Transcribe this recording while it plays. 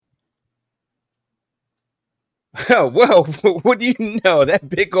Well, what do you know? That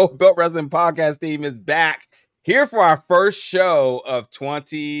Big Old Belt Wrestling podcast team is back here for our first show of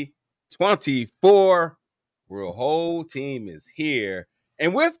 2024. Where the whole team is here.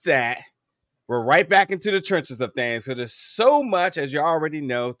 And with that, we're right back into the trenches of things. So there's so much, as you already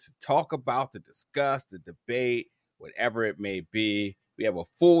know, to talk about, to discuss, to debate, whatever it may be. We have a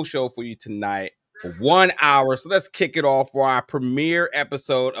full show for you tonight for 1 hour. So let's kick it off for our premiere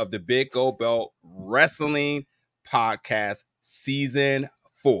episode of the Big Gold Belt Wrestling Podcast Season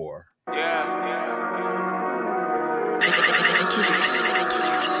 4. Big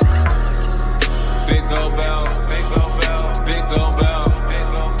Gold Belt, Big Gold Belt, Big Gold Belt,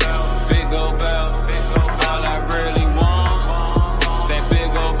 Big Gold Belt, Big Gold Belt, Big Gold Belt. All I really want is that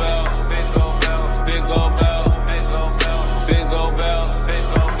Big Gold Belt, Big Gold Belt, Big Gold Belt, Big Gold Belt, Big Gold Belt, Big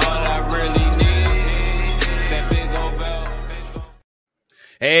Gold Belt. All I really need that Big Gold Belt.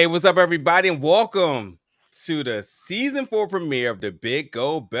 Hey, what's up, everybody, and welcome to the Season 4 premiere of the Big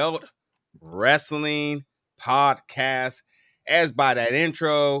Gold Belt Wrestling Podcast. As by that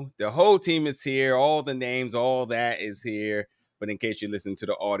intro, the whole team is here. All the names, all that is here. But in case you listen to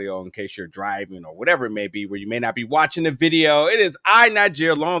the audio, in case you're driving or whatever it may be, where you may not be watching the video, it is I,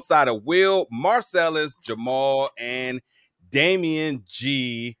 Nigeria, alongside of Will, Marcellus, Jamal, and Damian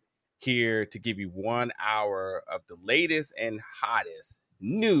G here to give you 1 hour of the latest and hottest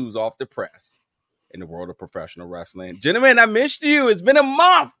news off the press in the world of professional wrestling. Gentlemen, I missed you. It's been a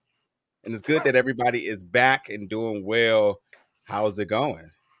month. And it's good that everybody is back and doing well. How's it going?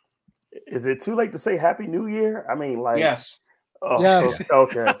 Is it too late to say Happy New Year? I mean, like, yes. Oh, Yes.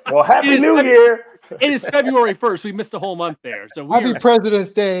 Okay. Well, Happy New Year. It is February 1st. We missed a whole month there. So Happy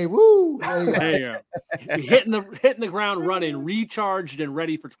President's Day. Woo. There you go. there you go. Hitting the ground running, recharged and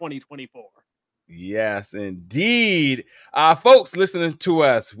ready for 2024. Yes, indeed. Folks listening to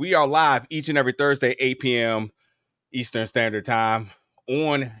us, we are live each and every Thursday, 8 p.m. Eastern Standard Time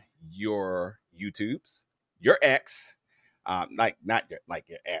on your YouTubes, your ex, not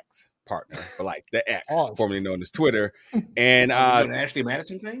your ex partner, but like the X, formerly known as Twitter, and Ashley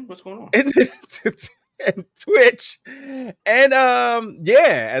Madison thing. What's going on? And Twitch, and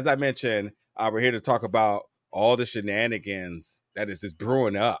as I mentioned, we're here to talk about all the shenanigans that is just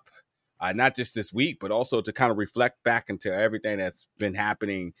brewing up, not just this week, but also to kind of reflect back into everything that's been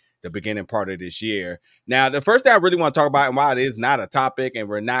happening the beginning part of this year. Now, the first thing I really want to talk about, and while it is not a topic and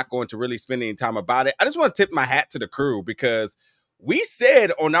we're not going to really spend any time about it, I just want to tip my hat to the crew, because we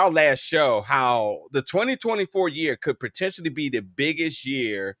said on our last show how the 2024 year could potentially be the biggest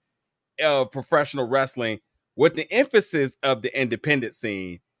year of professional wrestling with the emphasis of the independent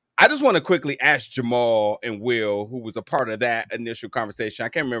scene. I just want to quickly ask Jamal and Will, who was a part of that initial conversation. I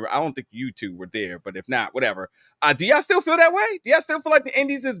can't remember. I don't think you two were there, but if not, whatever. Do y'all still feel that way? Do y'all still feel like the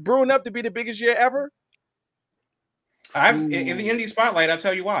Indies is brewing up to be the biggest year ever? In the Indie spotlight, I'll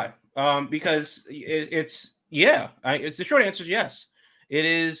tell you why. Because it's the short answer is yes. It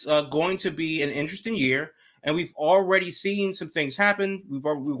is going to be an interesting year, and we've already seen some things happen.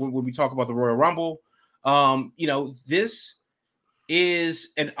 When we talk about the Royal Rumble, this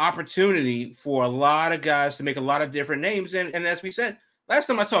is an opportunity for a lot of guys to make a lot of different names. And as we said, last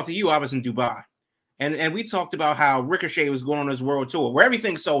time I talked to you, I was in Dubai. And we talked about how Ricochet was going on his world tour where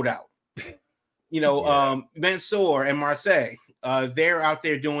everything sold out. Mansoor and Marseille, they're out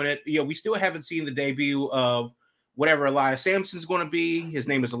there doing it. We still haven't seen the debut of whatever Elias Sampson's going to be. His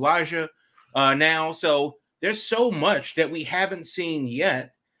name is Elijah now. So there's so much that we haven't seen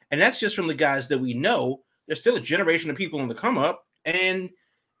yet. And that's just from the guys that we know. There's still a generation of people on the come up. And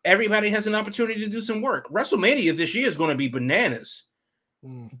everybody has an opportunity to do some work. WrestleMania this year is going to be bananas.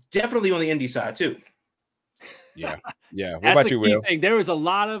 Definitely on the indie side too. Yeah. What about you, Will? There is a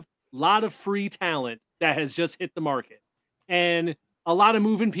lot of free talent that has just hit the market, and a lot of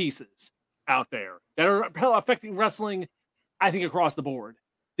moving pieces out there that are affecting wrestling, I think, across the board.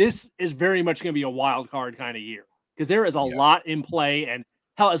 This is very much going to be a wild card kind of year, because there is a lot in play. And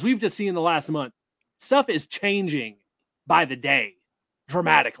hell, as we've just seen in the last month, stuff is changing by the day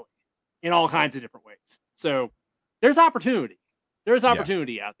dramatically in all kinds of different ways. So there's opportunity. There's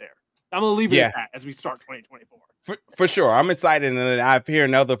opportunity out there. I'm going to leave it at that as we start 2024. For sure. I'm excited. And I've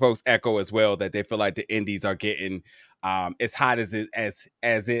heard other folks echo as well that they feel like the indies are getting as hot as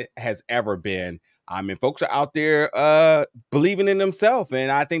it has ever been. And folks are out there believing in themselves.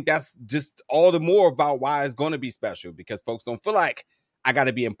 And I think that's just all the more about why it's going to be special, because folks don't feel like I got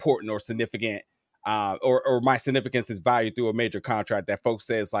to be important or significant. Or my significance is valued through a major contract, that folks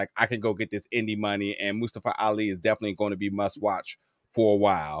says like, I can go get this indie money, and Mustafa Ali is definitely going to be must watch for a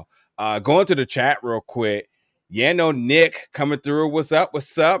while. Going to the chat real quick. Yano Nick coming through. What's up?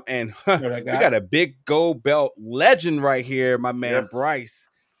 What's up? And we got a big gold belt legend right here, my man Bryce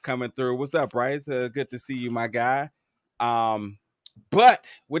coming through. What's up, Bryce? Good to see you, my guy. But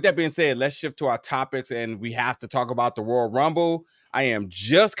with that being said, let's shift to our topics, and we have to talk about the Royal Rumble. I am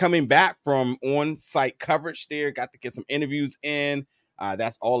just coming back from on-site coverage there. Got to get some interviews in.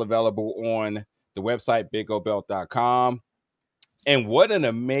 That's all available on the website, BigGoldBelt.com. And what an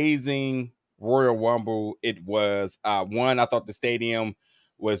amazing Royal Rumble it was. One, I thought the stadium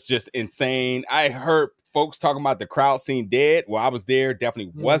was just insane. I heard folks talking about the crowd scene dead. Well, I was there,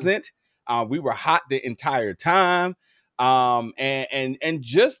 definitely wasn't. We were hot the entire time. And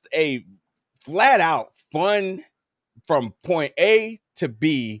just a flat out fun from point A to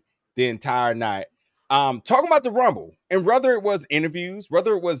B the entire night. Talking about the Rumble, and whether it was interviews,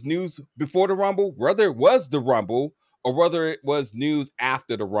 whether it was news before the Rumble, whether it was the Rumble, or whether it was news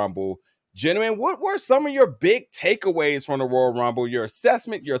after the Rumble. Gentlemen, what were some of your big takeaways from the Royal Rumble, your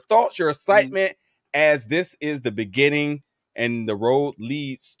assessment, your thoughts, your excitement, as this is the beginning and the road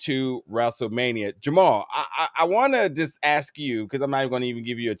leads to WrestleMania? Jamal, I want to just ask you, because I'm not going to even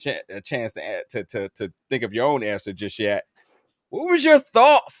give you a chance to think of your own answer just yet. What was your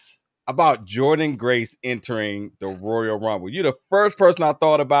thoughts about Jordynne Grace entering the Royal Rumble? You're the first person I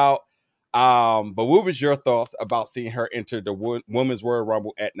thought about. But what was your thoughts about seeing her enter the Women's Royal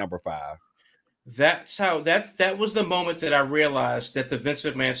Rumble at number 5? That's how that was the moment that I realized that the Vince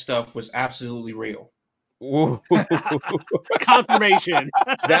McMahon stuff was absolutely real. Confirmation.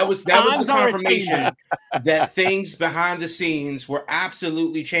 That was the confirmation that things behind the scenes were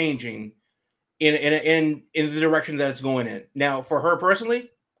absolutely changing in the direction that it's going in. Now, for her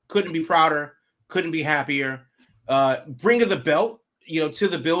personally, couldn't be prouder, couldn't be happier. Bringing the belt, to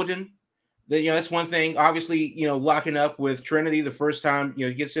the building. That's one thing. Obviously, locking up with Trinity the first time,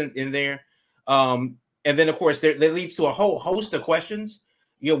 gets in there. And then, of course, that leads to a whole host of questions.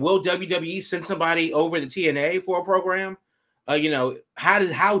 Will WWE send somebody over to TNA for a program?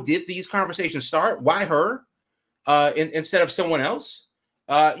 How did these conversations start? Why her instead of someone else?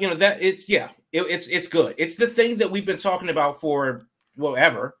 It's good. It's the thing that we've been talking about for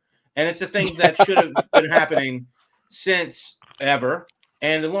ever, and it's the thing that should have been happening since ever.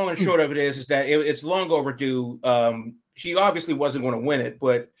 And the long and short of it is that it's long overdue. She obviously wasn't going to win it,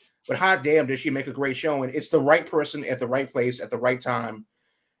 but hot damn, did she make a great showing? It's the right person at the right place at the right time.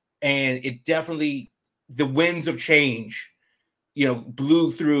 And it definitely, the winds of change,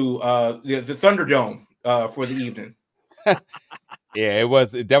 blew through the Thunderdome for the evening. Yeah,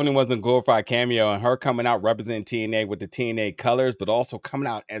 it definitely wasn't a glorified cameo, and her coming out representing TNA with the TNA colors, but also coming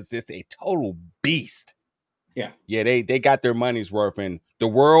out as just a total beast. Yeah, they got their money's worth, and the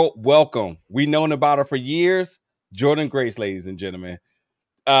world welcome. We've known about her for years. Jordynne Grace, ladies and gentlemen.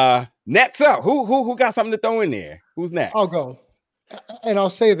 Next up, who got something to throw in there? Who's next? I'll go, and I'll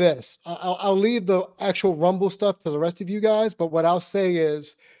say this. I'll leave the actual Rumble stuff to the rest of you guys, but what I'll say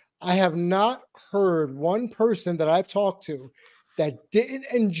is I have not heard one person that I've talked to that didn't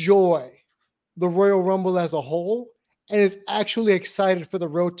enjoy the Royal Rumble as a whole and is actually excited for the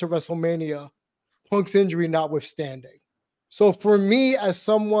road to WrestleMania, Punk's injury notwithstanding. So for me, as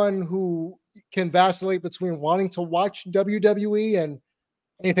someone who can vacillate between wanting to watch WWE and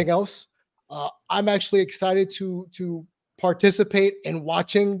anything else, I'm actually excited to participate in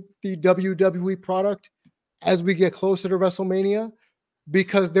watching the WWE product as we get closer to WrestleMania,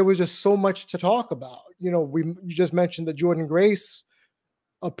 because there was just so much to talk about. You just mentioned the Jordynne Grace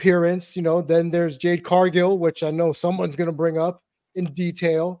appearance, then there's Jade Cargill, which I know someone's going to bring up in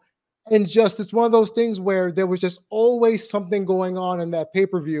detail. And just, it's one of those things where there was just always something going on in that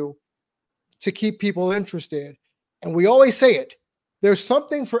pay-per-view to keep people interested. And we always say it, there's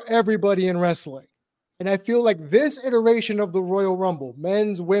something for everybody in wrestling. And I feel like this iteration of the Royal Rumble,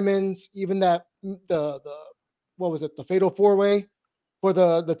 men's, women's, even that, the Fatal 4-Way for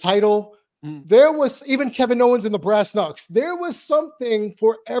the title, there was even Kevin Owens and the Brass Knucks. There was something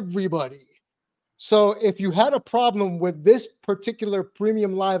for everybody. So if you had a problem with this particular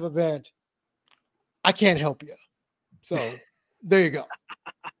premium live event, I can't help you. So there you go.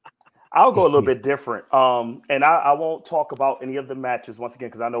 I'll go a little bit different. And I won't talk about any of the matches once again,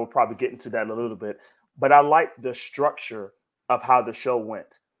 because I know we'll probably get into that in a little bit. But I like the structure of how the show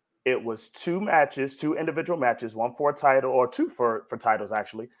went. It was 2 individual matches, one for a title, or 2 for titles,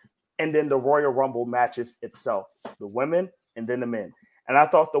 actually. And then the Royal Rumble matches itself, the women and then the men. And I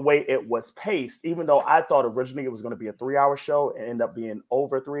thought the way it was paced, even though I thought originally it was going to be a 3-hour show, it ended up being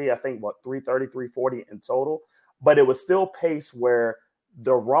over 3, I think, 3:30, 3:40 in total. But it was still paced where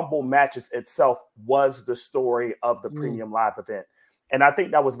the Rumble matches itself was the story of the premium live event. And I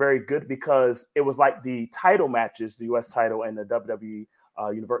think that was very good because it was like the title matches, the U.S. title and the WWE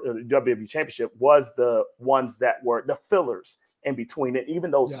WWE Championship was the ones that were the fillers in between it.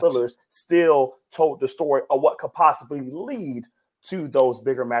 Even those fillers still told the story of what could possibly lead to those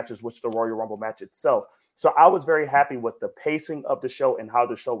bigger matches, which the Royal Rumble match itself. So I was very happy with the pacing of the show and how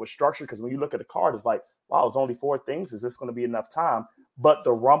the show was structured. Because when you look at the card, it's like, wow, it's only 4 things. Is this going to be enough time? But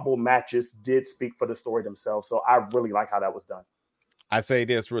the Rumble matches did speak for the story themselves. So I really like how that was done. I say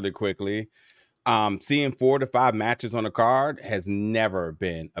this really quickly. Seeing 4 to 5 matches on a card has never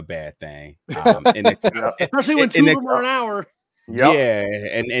been a bad thing. Especially when 2 of them are an hour. Yep. Yeah,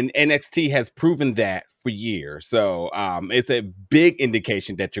 and NXT has proven that for years. So it's a big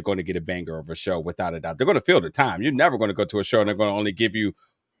indication that you're going to get a banger of a show without a doubt. They're going to fill the time. You're never going to go to a show and they're going to only give you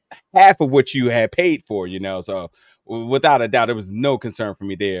half of what you had paid for, So without a doubt, there was no concern for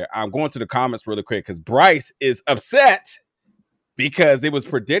me there. I'm going to the comments really quick because Bryce is upset because it was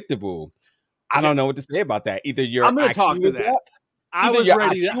predictable. I don't know what to say about that. Either your IQ is up, either your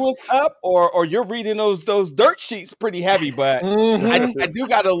IQ is up, or you're reading those dirt sheets pretty heavy. But I do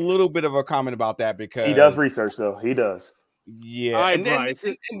got a little bit of a comment about that because he does research, though. He does. Yeah,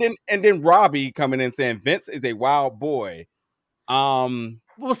 and then Robbie coming in saying Vince is a wild boy.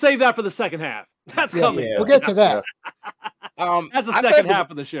 We'll save that for the second half. That's coming. Yeah. We'll get to that. That's the second half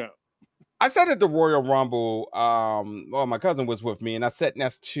of the show. I sat at the Royal Rumble. My cousin was with me, and I sat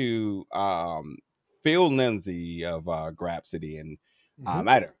next to Phil Lindsay of Grapsody, and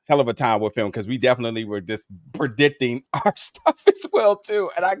I had a hell of a time with him because we definitely were just predicting our stuff as well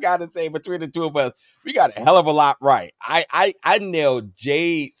too. And I gotta say, between the two of us, we got a hell of a lot right. I nailed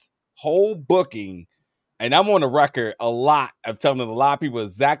Jade's whole booking, and I'm on the record a lot of telling a lot of people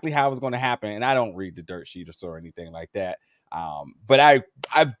exactly how it was going to happen. And I don't read the dirt sheet or anything like that. But I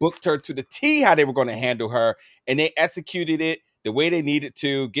booked her to the T how they were going to handle her, and they executed it the way they needed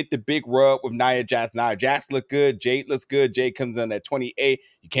to. Get the big rub with Nia Jax. Nia Jax looked good. Jade looks good. Jade comes in at 28.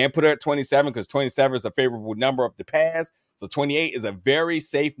 You can't put her at 27 because 27 is a favorable number of the past. So 28 is a very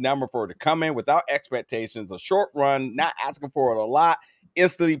safe number for her to come in without expectations. A short run, not asking for it a lot,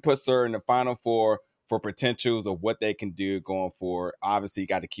 instantly puts her in the Final Four for potentials of what they can do going forward. Obviously, you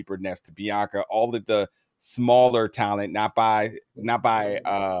got to keep her next to Bianca. All of the smaller talent, not by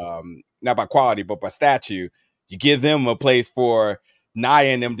quality, but by statue. You give them a place for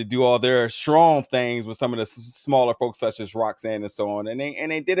Nia and them to do all their strong things with some of the smaller folks such as Roxanne and so on, and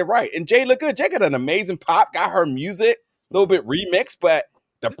they did it right. And Jay looked good. Jay got an amazing pop, got her music a little bit remixed, but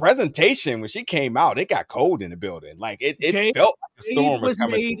the presentation when she came out, it got cold in the building. Like it felt like a storm was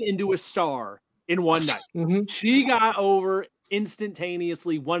coming. Made into a star in one night. She got over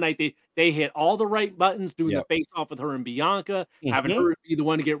instantaneously one night. They hit all the right buttons, doing the face off with her and Bianca, having her be the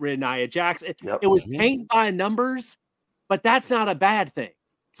one to get rid of Nia Jax. It was paint by numbers, but that's not a bad thing.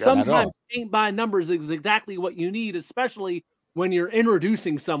 Sometimes paint by numbers is exactly what you need, especially when you're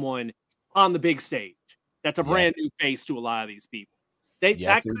introducing someone on the big stage. That's a brand new face to a lot of these people. That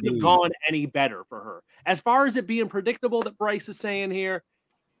couldn't have gone any better for her. As far as it being predictable that Bryce is saying here,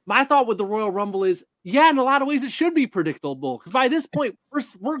 my thought with the Royal Rumble is, in a lot of ways it should be predictable because by this point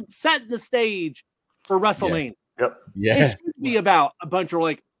we're setting the stage for WrestleMania. It should be about a bunch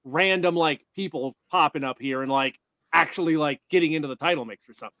of random people popping up here and actually getting into the title mix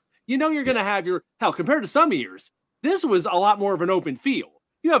or something. You're going to have your compared to some years. This was a lot more of an open field.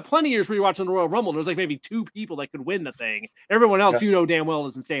 You have plenty of years where you're watching the Royal Rumble. There's maybe 2 people that could win the thing. Everyone else, damn well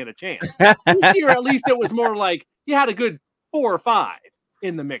doesn't stand a chance. This year, at least, it was more like you had a good 4 or 5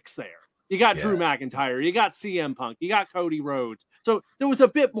 in the mix there. You got Drew McIntyre, you got CM Punk, you got Cody Rhodes. So there was a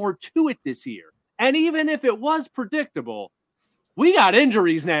bit more to it this year. And even if it was predictable, we got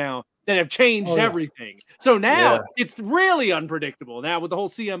injuries now that have changed everything. So now it's really unpredictable. Now with the whole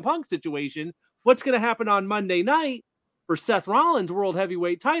CM Punk situation, what's going to happen on Monday night for Seth Rollins' World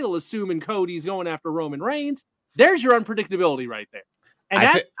Heavyweight title, assuming Cody's going after Roman Reigns? There's your unpredictability right there. And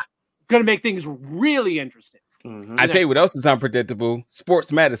that's going to make things really interesting. I tell you what else is unpredictable: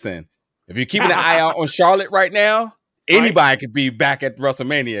 sports medicine. If you're keeping an eye out on Charlotte right now, anybody could be back at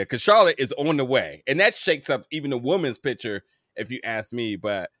WrestleMania because Charlotte is on the way, and that shakes up even the women's picture, if you ask me.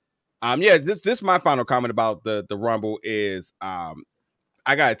 But this my final comment about the Rumble is I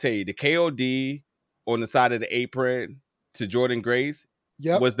gotta tell you, the KOD on the side of the apron to Jordan Grace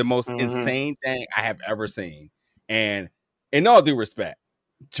was the most insane thing I have ever seen. And in all due respect,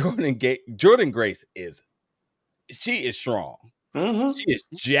 Jordan Grace is strong. She is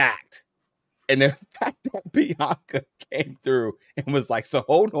jacked. And the fact that Bianca came through and was like, so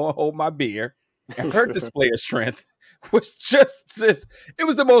hold my beer, and her display of strength was just it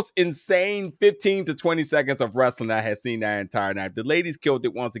was the most insane 15 to 20 seconds of wrestling I had seen that entire night. The ladies killed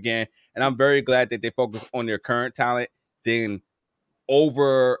it once again, and I'm very glad that they focused on their current talent than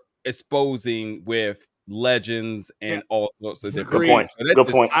over exposing with legends and all sorts of different Good point. things. So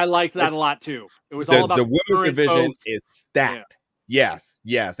Good point. I liked that a lot too. It was all about the women's current division folks. is stacked. Yes.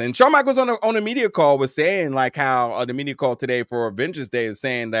 And Shawn Michaels on a media call was saying like how the media call today for Avengers Day is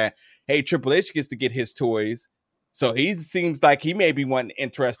saying that, hey, Triple H gets to get his toys. So he seems like he may be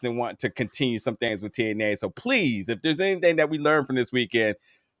interested in wanting to continue some things with TNA. So please, if there's anything that we learned from this weekend,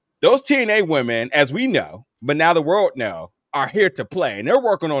 those TNA women, as we know, but now the world know, are here to play. And they're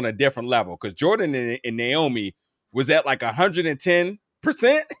working on a different level because Jordan and Naomi was at like 110%.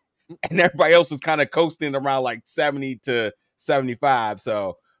 And everybody else was kind of coasting around like 70 to 75.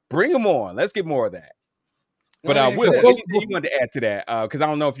 So bring them on. Let's get more of that. But Will, anything you wanted to add to that? Because I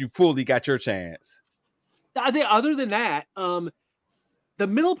don't know if you fully got your chance. I think other than that, the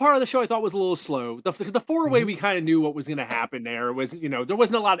middle part of the show I thought was a little slow. The four-way, we kind of knew what was going to happen there. It was, there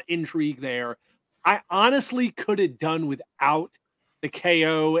wasn't a lot of intrigue there. I honestly could have done without the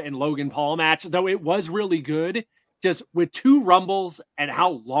KO and Logan Paul match, though it was really good. Just with 2 Rumbles and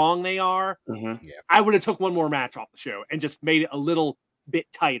how long they are, I would have took one more match off the show and just made it a little bit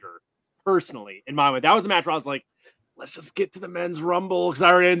tighter, personally, in my mind. That was the match where I was like, let's just get to the men's Rumble, because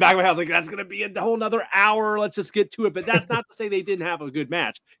I already in the back of my house, like, that's going to be a whole nother hour. Let's just get to it. But that's not to say they didn't have a good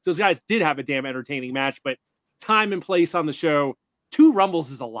match. Those guys did have a damn entertaining match, but time and place on the show, 2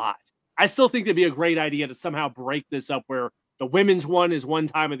 Rumbles is a lot. I still think it'd be a great idea to somehow break this up where the women's one is one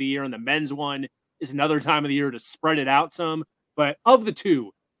time of the year and the men's one is another time of the year to spread it out some. But of the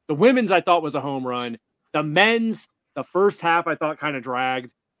 2, the women's I thought was a home run. The men's, the first half I thought kind of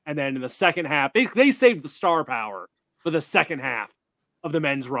dragged. And then in the second half, they saved the star power for the second half of the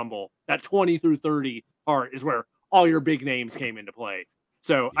men's Rumble. That 20 through 30 part is where all your big names came into play.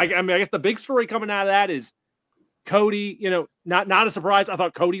 So I guess the big story coming out of that is Cody, not a surprise. I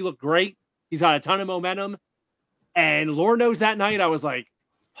thought Cody looked great. He's got a ton of momentum. And Lord knows that night I was like,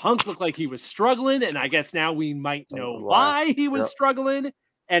 Punk looked like he was struggling, and I guess now we might know why he was struggling.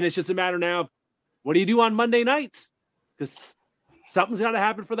 And it's just a matter now of what do you do on Monday nights? Because something's got to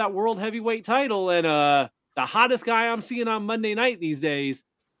happen for that world heavyweight title. And the hottest guy I'm seeing on Monday night these days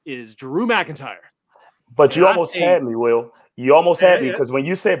is Drew McIntyre. But you almost had me, Will. You almost had me because when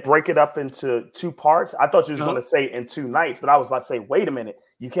you said break it up into 2 parts, I thought you was going to say in 2 nights, but I was about to say, wait a minute.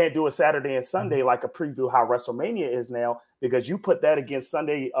 You can't do a Saturday and Sunday like a preview how WrestleMania is now, because you put that against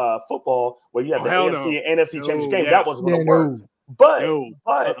Sunday football where you have the AFC and NFC championship game. That wasn't going to work.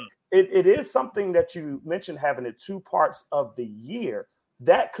 But it is something that you mentioned, having it 2 parts of the year.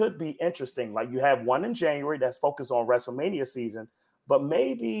 That could be interesting. Like you have one in January that's focused on WrestleMania season, but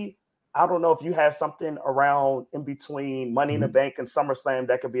maybe, I don't know if you have something around in between Money in the Bank and SummerSlam,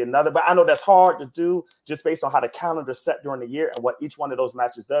 that could be another. But I know that's hard to do just based on how the calendar's set during the year and what each one of those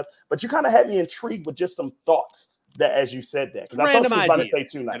matches does. But you kind of had me intrigued with just some thoughts that as you said that, because I thought you was about to say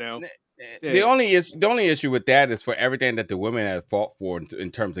 2 nights. The only issue with that is for everything that the women have fought for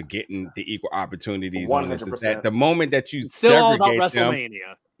in terms of getting the equal opportunities on this, is that the moment that you still all about segregate them,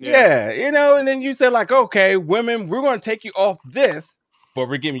 WrestleMania. and then you said like, okay, women, we're going to take you off this, but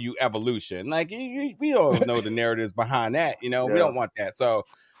we're giving you Evolution. Like we don't know the narratives behind that. We don't want that. So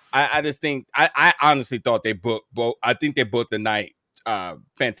I just think I honestly thought they booked both. I think they booked the night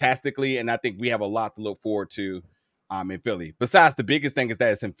fantastically, and I think we have a lot to look forward to in Philly. Besides, the biggest thing is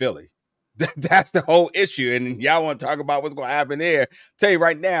that it's in Philly. That's the whole issue. And y'all want to talk about what's going to happen there. Tell you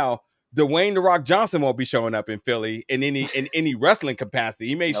right now, Dwayne "The Rock" Johnson won't be showing up in Philly in any wrestling capacity.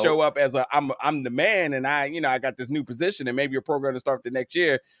 He may show up as I'm the man, and I got this new position, and maybe a program to start the next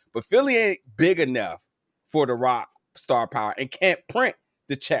year. But Philly ain't big enough for The Rock star power, and can't print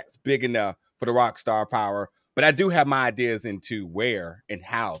the checks big enough for The Rock star power. But I do have my ideas into where and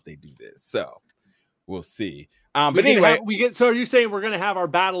how they do this. So we'll see. But anyway, so are you saying we're going to have our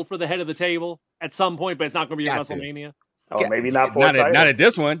battle for the head of the table at some point, but it's not going to be at WrestleMania? Oh, maybe not for not at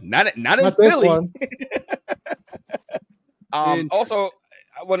this one. Not in Philly. One. Also,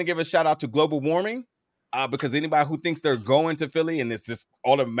 I want to give a shout out to global warming, because anybody who thinks they're going to Philly and it's just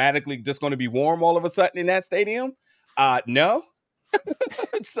automatically just going to be warm all of a sudden in that stadium, no.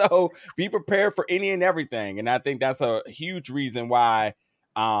 So be prepared for any and everything, and I think that's a huge reason why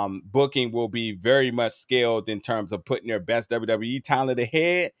booking will be very much scaled in terms of putting their best WWE talent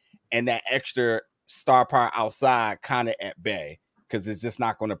ahead and that extra star power outside kind of at bay, because it's just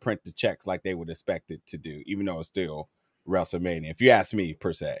not going to print the checks like they would expect it to do, even though it's still WrestleMania, if you ask me,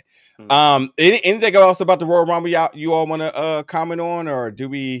 per se. Anything else about the Royal Rumble you all want to comment on, or do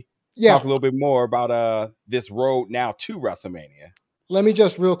we Yeah. talk a little bit more about this road now to WrestleMania. Let me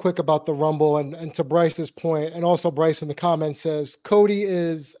just real quick about the Rumble and to Bryce's point, and also Bryce in the comments says Cody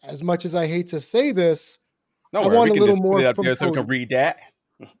is, as much as I hate to say this, No, I want we a can little just put more it up from there so we can Cody. read that.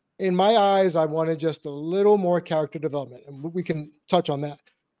 In my eyes, I wanted just a little more character development, and we can touch on that.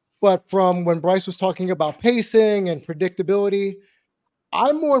 But from when Bryce was talking about pacing and predictability,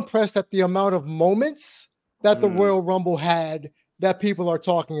 I'm more impressed at the amount of moments that the Royal Rumble had that people are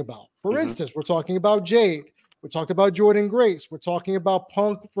talking about. For instance, we're talking about Jade. We're talking about Jordan Grace. We're talking about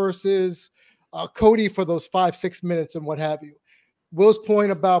Punk versus Cody for those 5-6 minutes and what have you. Will's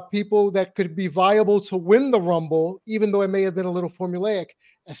point about people that could be viable to win the Rumble, even though it may have been a little formulaic,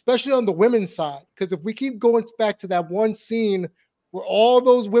 especially on the women's side. Because if we keep going back to that one scene where all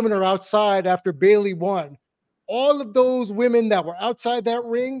those women are outside after Bayley won, all of those women that were outside that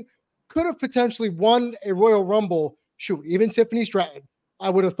ring could have potentially won a Royal Rumble. Shoot, even Tiffany Stratton, I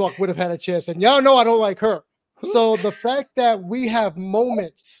would have thought would have had a chance. And y'all know I don't like her. So the fact that we have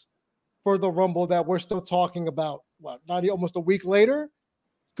moments for the Rumble that we're still talking about, not almost a week later,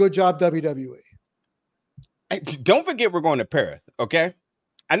 good job, WWE. Don't forget we're going to Perth, okay?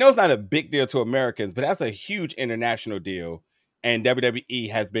 I know it's not a big deal to Americans, but that's a huge international deal. And WWE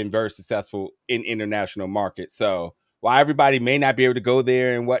has been very successful in international markets. So while everybody may not be able to go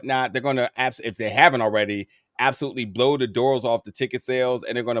there and whatnot, they're going to, if they haven't already, absolutely blow the doors off the ticket sales,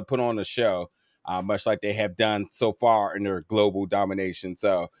 and they're going to put on a show, much like they have done so far in their global domination.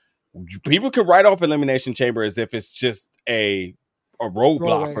 So people can write off Elimination Chamber as if it's just a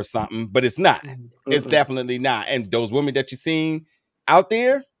roadblock or something, but it's not. It's definitely not. And those women that you've seen out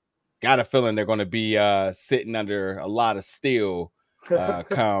there, got a feeling they're going to be sitting under a lot of steel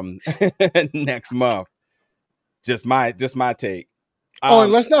come next month. Just my take.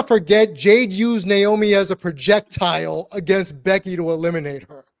 And let's not forget, Jade used Naomi as a projectile against Becky to eliminate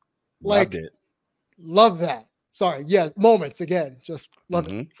her. Loved it. Love that. Sorry. Yeah, moments again. Just love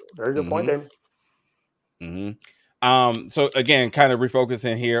it. Very good point, David. So again, kind of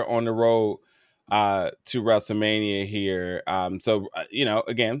refocusing here on the road to WrestleMania here.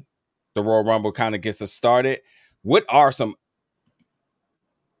 Again, the Royal Rumble kind of gets us started. What are some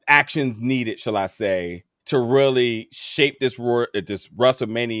actions needed, shall I say, to really shape this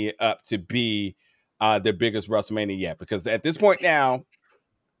WrestleMania up to be the biggest WrestleMania yet? Because at this point now,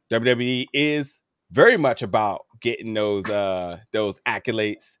 WWE is very much about getting those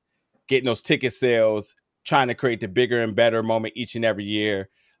accolades, getting those ticket sales, trying to create the bigger and better moment each and every year.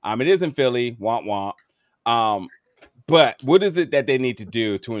 It is in Philly, womp womp. But what is it that they need to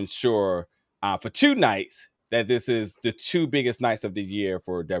do to ensure for 2 nights that this is the 2 biggest nights of the year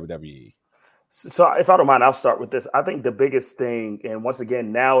for WWE? So if I don't mind, I'll start with this. I think the biggest thing, and once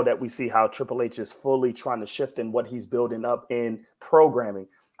again, now that we see how Triple H is fully trying to shift in what he's building up in programming,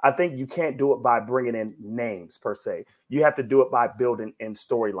 I think you can't do it by bringing in names per se. You have to do it by building in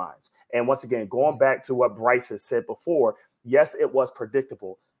storylines. And once again, going back to what Bryce has said before, yes, it was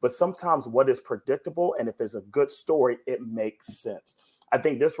predictable, but sometimes what is predictable, and if it's a good story, it makes sense. I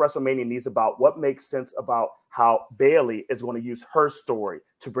think this WrestleMania needs about what makes sense about how Bayley is going to use her story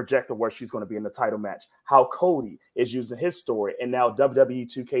to project to where she's going to be in the title match, how Cody is using his story, and now WWE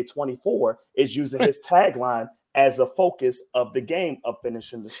 2K24 is using his tagline as a focus of the game of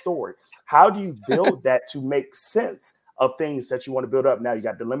finishing the story. How do you build that to make sense of things that you want to build up? Now you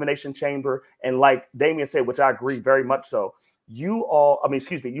got the Elimination Chamber, and like Damian said, which I agree very much so, you all as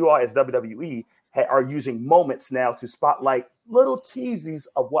WWE are using moments now to spotlight little teases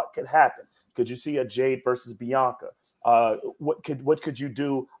of what could happen. Could you see a Jade versus Bianca? What could you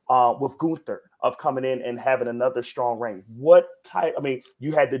do with Gunther of coming in and having another strong reign?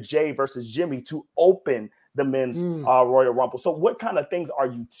 You had the Jay versus Jimmy to open the men's Royal Rumble. So what kind of things are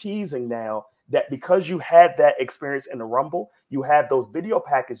you teasing now that because you had that experience in the Rumble, you have those video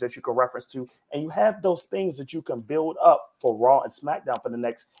packages that you can reference to, and you have those things that you can build up for Raw and SmackDown for the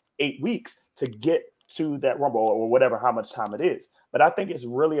next 8 weeks to get to that Rumble or whatever, how much time it is. But I think it's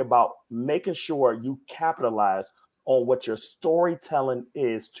really about making sure you capitalize on what your storytelling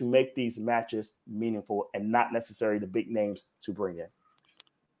is to make these matches meaningful and not necessarily the big names to bring in.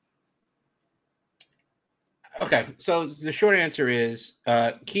 Okay, so the short answer is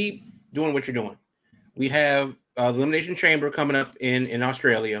keep doing what you're doing. We have the Elimination Chamber coming up in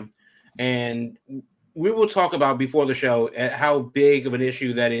Australia, and we will talk about before the show how big of an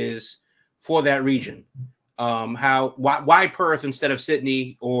issue that is for that region. Why Perth instead of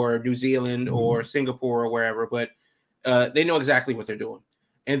Sydney or New Zealand or Singapore or wherever, but they know exactly what they're doing.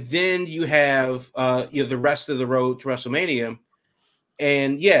 And then you have the rest of the road to WrestleMania,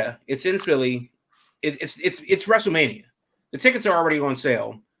 and it's in Philly. It's WrestleMania. The tickets are already on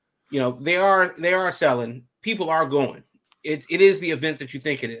sale. they are selling. People are going. It is the event that you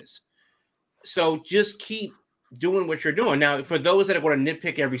think it is. So just keep doing what you're doing. Now, for those that are going to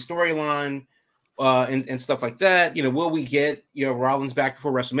nitpick every storyline and stuff like that, will we get Rollins back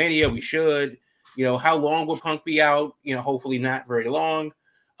before WrestleMania? We should. How long will Punk be out? Hopefully not very long.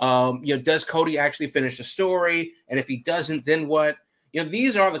 Does Cody actually finish the story? And if he doesn't, then what?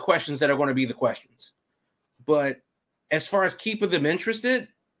 These are the questions that are going to be the questions. But as far as keeping them interested,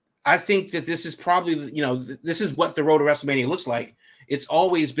 I think that this is probably, this is what the road to WrestleMania looks like. It's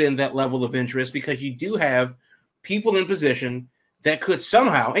always been that level of interest because you do have people in position that could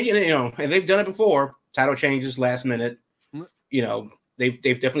somehow, and and they've done it before. Title changes last minute. They've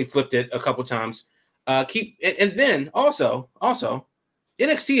definitely flipped it a couple times. And then also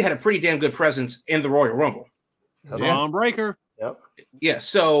NXT had a pretty damn good presence in the Royal Rumble. Braun Breaker. Yep. Yeah.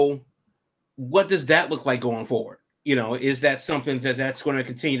 So what does that look like going forward? Is that something that's going to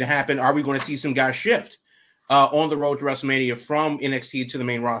continue to happen? Are we going to see some guys shift on the road to WrestleMania from NXT to the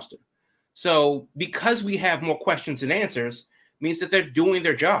main roster? So because we have more questions and answers means that they're doing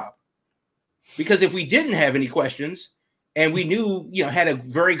their job. Because if we didn't have any questions and we knew, had a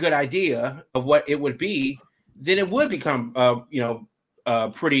very good idea of what it would be, then it would become,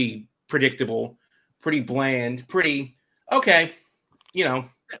 pretty predictable, pretty bland, pretty, okay,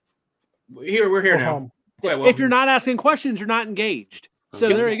 we're here now. Well, if you're not asking questions, you're not engaged. So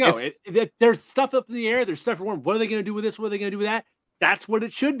there you go. There's stuff up in the air. There's stuff for what are they going to do with this? What are they going to do with that? That's what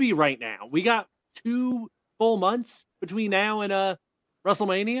it should be right now. We got 2 full months between now and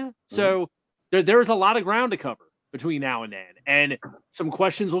WrestleMania. So there's a lot of ground to cover between now and then. And some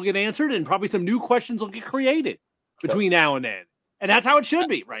questions will get answered and probably some new questions will get created between now and then. And that's how it should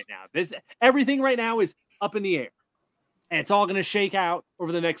be right now. Everything right now is up in the air. And it's all going to shake out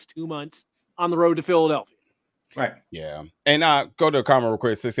over the next 2 months on the road to Philadelphia. Right. Yeah. And go to a comment real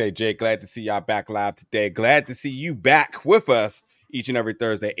quick. Say, Jay, glad to see y'all back live today. Glad to see you back with us each and every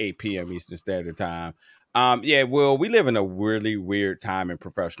Thursday, 8 p.m. Eastern Standard Time. Will, we live in a really weird time in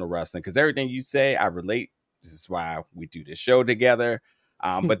professional wrestling because everything you say, I relate. This is why we do this show together.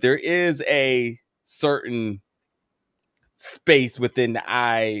 But there is a certain space within the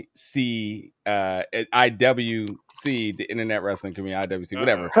IWC, the Internet Wrestling Community, IWC,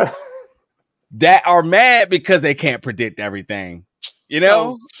 whatever, that are mad because they can't predict everything.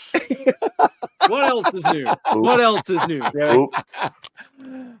 What else is new? What else is new? Oops.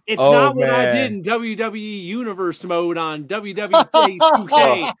 It's not what I did in WWE Universe mode on WWE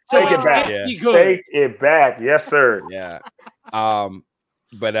 2K. So Take it back. Be good. Take it back. Yes, sir. Yeah.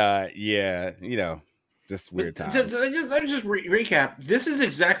 Just weird times. Let me just recap. This is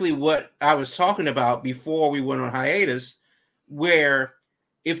exactly what I was talking about before we went on hiatus, where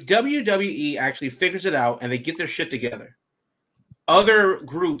if WWE actually figures it out and they get their shit together, other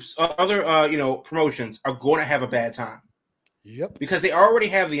groups, other promotions are going to have a bad time. Yep. Because they already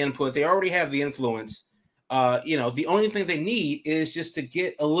have the input, they already have the influence. The only thing they need is just to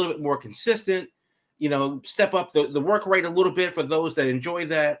get a little bit more consistent, step up the work rate a little bit for those that enjoy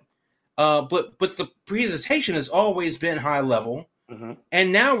that. But the presentation has always been high level. Mm-hmm.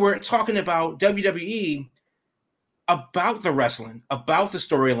 And now we're talking about WWE, about the wrestling, about the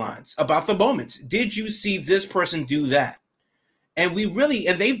storylines, about the moments. Did you see this person do that? And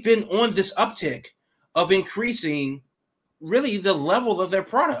they've been on this uptick of increasing really the level of their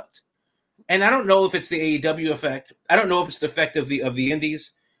product. And I don't know if it's the AEW effect. I don't know if it's the effect of the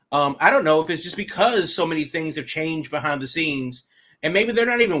indies. I don't know if it's just because so many things have changed behind the scenes. And maybe they're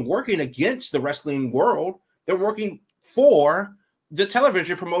not even working against the wrestling world. They're working for the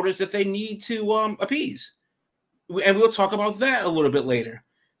television promoters that they need to appease. And we'll talk about that a little bit later.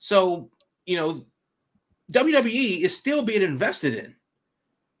 So, WWE is still being invested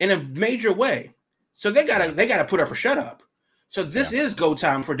in a major way. So they gotta put up or shut up. So this is go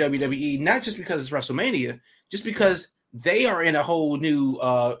time for WWE, not just because it's WrestleMania, just because they are in a whole new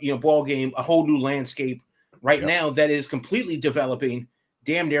ball game, a whole new landscape right now that is completely developing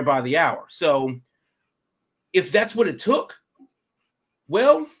damn near by the hour. So if that's what it took,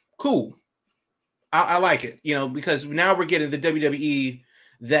 well, cool. I like it, because now we're getting the WWE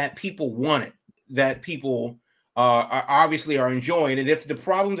that people wanted, that people are obviously are enjoying. And if the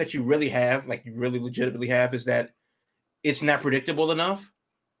problem that you really have, like you really legitimately have, is that it's not predictable enough,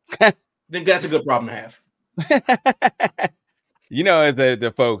 then that's a good problem to have. As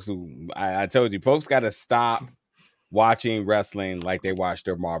the folks who I told you, folks got to stop watching wrestling like they watch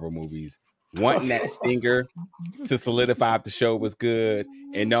their Marvel movies, wanting that stinger to solidify if the show was good,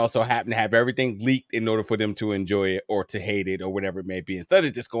 and also happen to have everything leaked in order for them to enjoy it or to hate it or whatever it may be, instead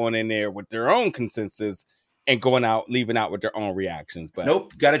of just going in there with their own consensus and leaving out with their own reactions. But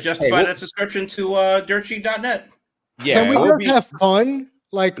nope, got to justify Hey, that subscription to dirtsheet.net. yeah, Can we we'll just have fun?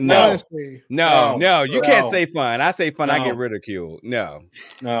 Like, No. honestly. No, you can't say fun. I say fun, I No. get ridiculed. No,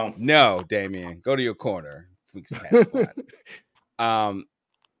 No. Damien, go to your corner. We can have fun.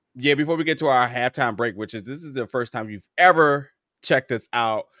 Yeah, before we get to our halftime break, this is the first time you've ever checked us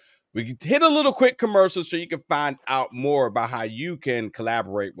out, we can hit a little quick commercial so you can find out more about how you can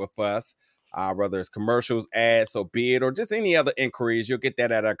collaborate with us, whether it's commercials, ads, so be it, or just any other inquiries. You'll get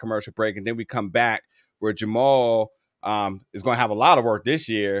that at our commercial break, and then we come back where Jamal is going to have a lot of work this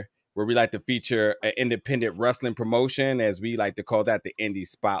year, where we like to feature an independent wrestling promotion, as we like to call that the Indie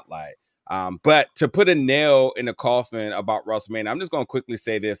Spotlight. But to put a nail in the coffin about WrestleMania, I'm just going to quickly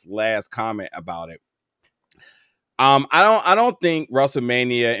say this last comment about it. I don't think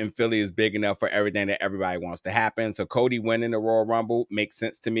WrestleMania in Philly is big enough for everything that everybody wants to happen. So Cody winning the Royal Rumble makes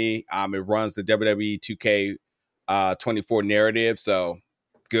sense to me. It runs the WWE 2K24 narrative, so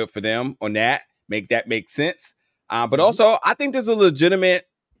good for them on that. Make sense. But also, I think there's a legitimate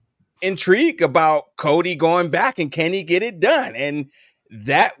intrigue about Cody going back and can he get it done? And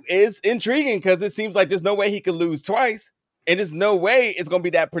that is intriguing because it seems like there's no way he could lose twice. And there's no way it's going to be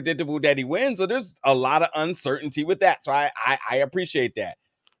that predictable that he wins. So there's a lot of uncertainty with that. So I appreciate that.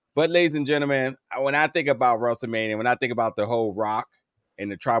 But ladies and gentlemen, when I think about WrestleMania, when I think about the whole Rock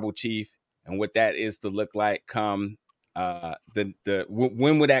and the Tribal Chief and what that is to look like come,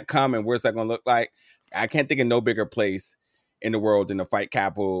 when would that come and where's that going to look like? I can't think of no bigger place in the world than the fight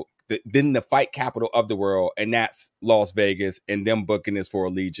capital of the world, and that's Las Vegas, and them booking this for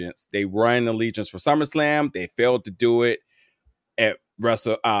Allegiance. They run Allegiance for SummerSlam. They failed to do it at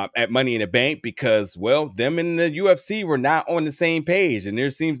Money in the Bank because, well, them and the UFC were not on the same page, and there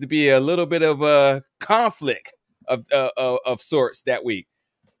seems to be a little bit of a conflict of sorts that week.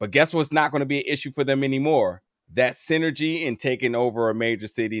 But guess what's not going to be an issue for them anymore? That synergy in taking over a major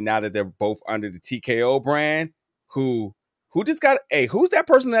city now that they're both under the TKO brand. Who just got who's that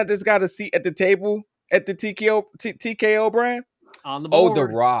person that just got a seat at the table at the TKO brand? On the board. The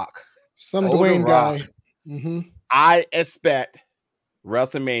Rock. Some Dwayne guy. Mm-hmm. I expect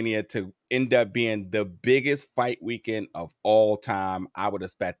WrestleMania to end up being the biggest fight weekend of all time. I would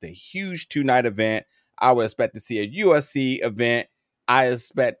expect a huge 2-night event. I would expect to see a UFC event. I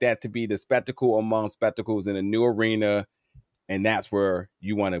expect that to be the spectacle among spectacles in a new arena. And that's where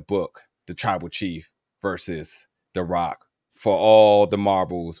you want to book the Tribal Chief versus The Rock for all the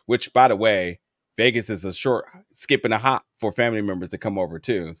marbles, which, by the way, Vegas is a short skip and a hop for family members to come over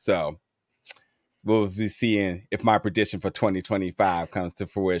too. So we'll be seeing if my prediction for 2025 comes to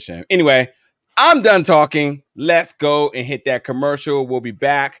fruition. Anyway, I'm done talking. Let's go and hit that commercial. We'll be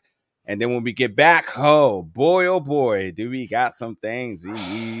back. And then when we get back, oh boy, do we got some things we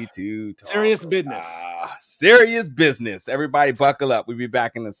need to talk Serious about. business. Serious business. Everybody buckle up. We'll be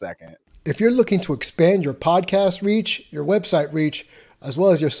back in a second. If you're looking to expand your podcast reach, your website reach, as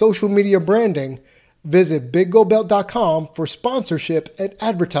well as your social media branding, visit BigGoldBelt.com for sponsorship and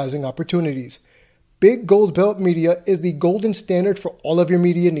advertising opportunities. Big Gold Belt Media is the golden standard for all of your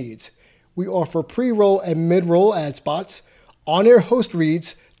media needs. We offer pre-roll and mid-roll ad spots, on-air host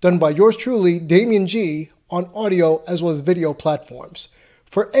reads done by yours truly, Damien G, on audio as well as video platforms.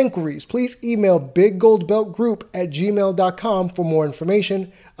 For inquiries, please email biggoldbeltgroup@gmail.com for more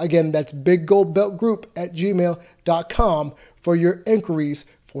information. Again, that's biggoldbeltgroup@gmail.com for your inquiries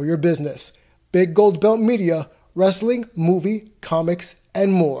for your business. Big Gold Belt Media, wrestling, movie, comics,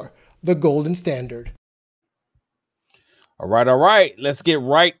 and more. The golden standard. All right. Let's get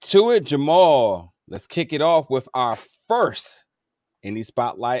right to it. Jamal, let's kick it off with our first Indie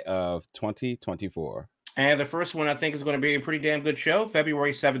Spotlight of 2024. And the first one I think is going to be a pretty damn good show,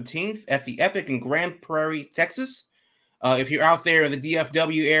 February 17th at the Epic in Grand Prairie, Texas. If you're out there in the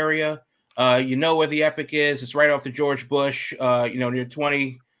DFW area, you know where the Epic is. It's right off the George Bush, near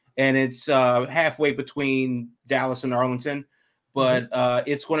 20, and it's halfway between Dallas and Arlington. But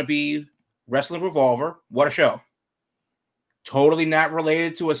it's going to be Wrestling Revolver. What a show. Totally not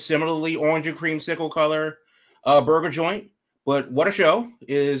related to a similarly orange and creamsicle color burger joint. But what a show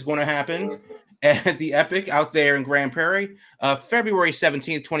is going to happen at the Epic out there in Grand Prairie, February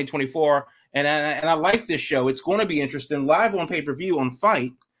 17th, 2024. And I like this show. It's going to be interesting. Live on pay-per-view on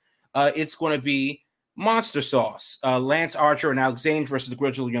Fight, it's going to be Monster Sauce. Lance Archer and Alex Zane versus the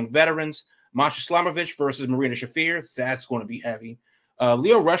Grizzled Young Veterans. Masha Slamovich versus Marina Shafir. That's going to be heavy.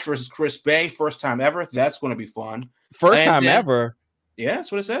 Leo Rush versus Chris Bay. First time ever. That's going to be fun. First time ever? Yeah,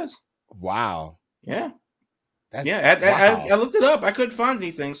 that's what it says. Wow. Yeah. Wow. I looked it up. I couldn't find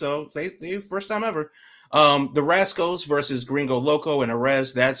anything. So they first time ever. The Rascals versus Gringo Loco and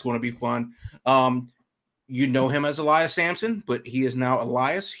Arez. That's going to be fun. you know him as Elias Sampson, but he is now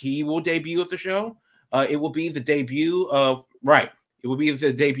Elias. He will debut at the show. It will be the debut of It will be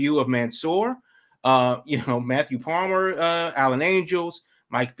the debut of Mansoor. Matthew Palmer, Alan Angels,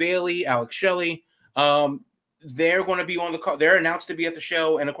 Mike Bailey, Alex Shelley. They're going to be on the call. They're announced to be at the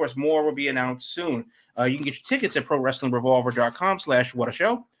show, and of course, more will be announced soon. You can get your tickets at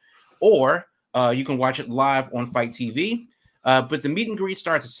ProWrestlingRevolver.com/whatashow, or you can watch it live on Fight TV. But the meet and greet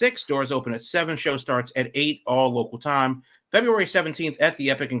starts at 6. Doors open at 7. Show starts at 8, all local time. February 17th at the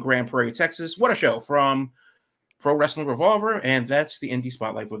Epic in Grand Prairie, Texas. What a show from Pro Wrestling Revolver, and that's the Indie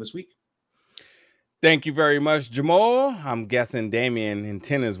Spotlight for this week. Thank you very much, Jamal. I'm guessing Damian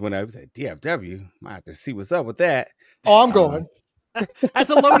antennas went up. He said, DFW, might have to see what's up with that. Oh, I'm going. That's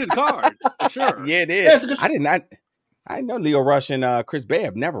a loaded card, for sure. Yeah, it is. Yeah, I know Leo Rush and Chris Bay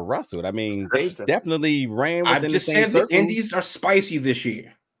have never wrestled. I mean, they definitely ran within I've just the same said circles. the Indies are spicy this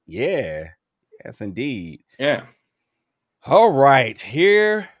year. Yeah. Yes, indeed. Yeah. All right,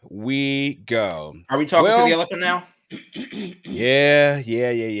 here we go. Are we talking to the elephant now? Yeah.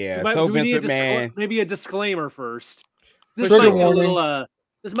 But So do we Vince need McMahon. maybe a disclaimer first. This Trigger might get a warning. little.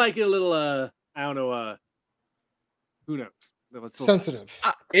 This might get a little. I don't know. Who knows? What's the- Sensitive.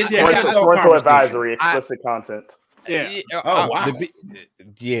 It's Yeah, parental Parental conversation. advisory, explicit content. Yeah. Oh, wow.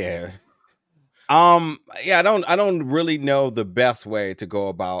 Yeah. I don't really know the best way to go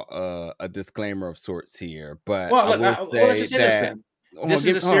about a disclaimer of sorts here, but Well, I will let's say just say that this then. This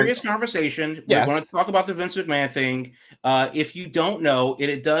is a serious conversation. Yes. We're going to talk about the Vince McMahon thing. If you don't know,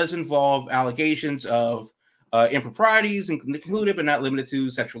 it does involve allegations of improprieties, included but not limited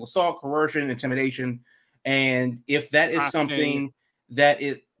to sexual assault, coercion, intimidation. And if that is something that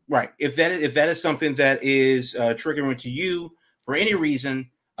is if that is something that is triggering to you for any reason,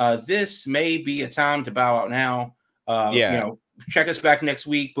 this may be a time to bow out now. Check us back next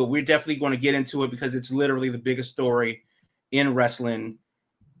week, but we're definitely going to get into it because it's literally the biggest story in wrestling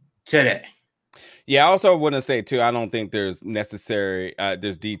today. Yeah, I also want to say too, I don't think there's necessary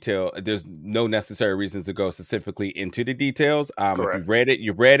there's no necessary reasons to go specifically into the details. If you read it,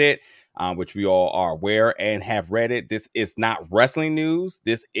 you read it, which we all are aware and have read it. This is not wrestling news.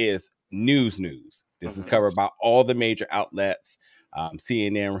 This is news. This is covered by all the major outlets.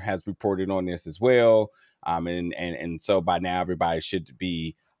 CNN has reported on this as well. And so by now everybody should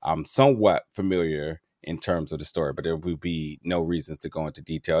be somewhat familiar in terms of the story, but there will be no reasons to go into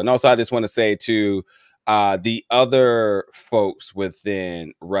detail. And also, I just want to say to the other folks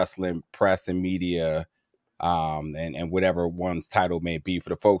within wrestling press and media, and whatever one's title may be, for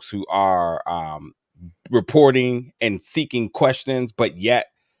the folks who are reporting and seeking questions, but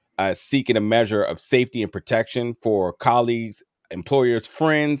yet seeking a measure of safety and protection for colleagues, employers,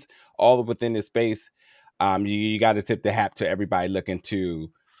 friends, all within this space. You got to tip the hat to everybody looking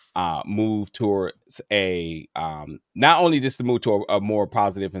to move towards a not only just to move to a more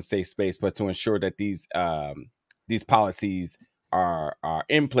positive and safe space, but to ensure that these policies are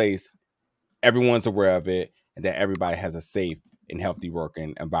in place, everyone's aware of it, and that everybody has a safe and healthy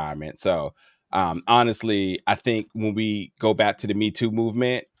working environment. So honestly, I think when we go back to the Me Too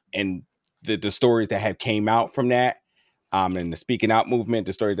movement and the stories that have came out from that, and the speaking out movement,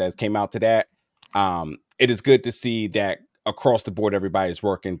 the story that has came out to that, it is good to see that across the board, everybody's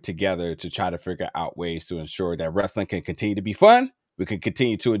working together to try to figure out ways to ensure that wrestling can continue to be fun. We can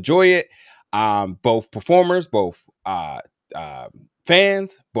continue to enjoy it. Both performers, both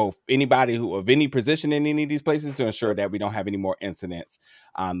fans, both anybody who of any position in any of these places, to ensure that we don't have any more incidents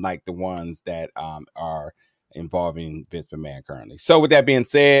like the ones that are involving Vince McMahon currently. So with that being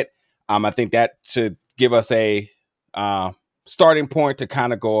said, I think that should give us a starting point to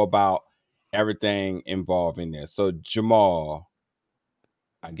kind of go about everything involving this. So Jamal,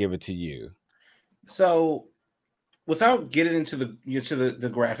 I give it to you. So without getting into the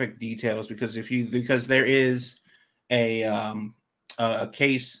graphic details, because there is a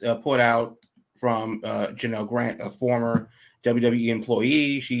case put out from Janelle Grant, a former WWE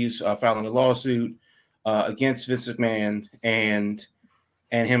employee. She's filing a lawsuit against Vince McMahon and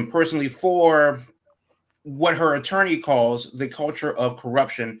him personally for what her attorney calls the culture of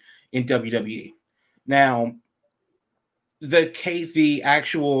corruption in WWE. Now, the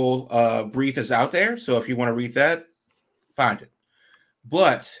actual brief is out there, so if you want to read that, find it.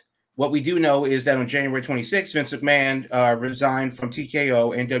 But what we do know is that on January 26th, Vince McMahon resigned from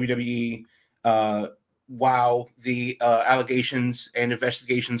TKO and WWE while the allegations and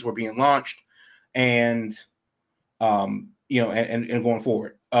investigations were being launched, and going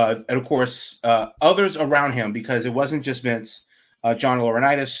forward. And of course, others around him, because it wasn't just Vince. John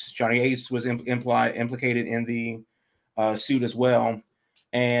Laurinaitis, Johnny Ace was implicated in the suit as well,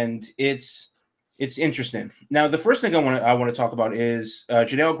 and it's It's interesting. Now, the first thing I want to talk about is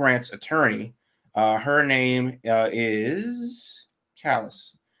Janelle Grant's attorney. Her name is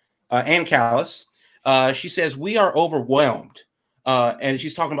Callis, Ann Callis. She says, we are overwhelmed. And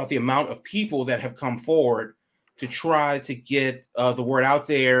she's talking about the amount of people that have come forward to try to get the word out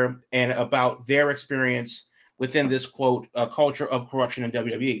there and about their experience within this, quote, culture of corruption in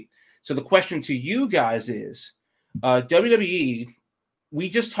WWE. So the question to you guys is, WWE, we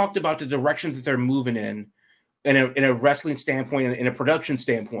just talked about the directions that they're moving in a wrestling standpoint, in a production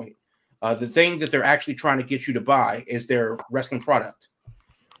standpoint. The thing that they're actually trying to get you to buy is their wrestling product.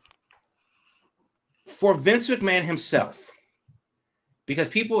 For Vince McMahon himself, because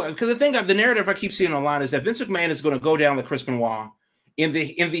the narrative I keep seeing online is that Vince McMahon is going to go down the Chris Benoit in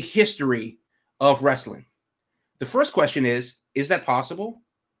the history of wrestling. The first question is that possible?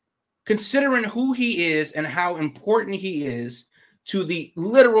 Considering who he is and how important he is to the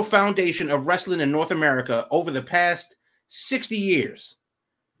literal foundation of wrestling in North America over the past 60 years,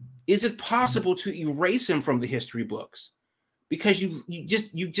 is it possible to erase him from the history books? Because you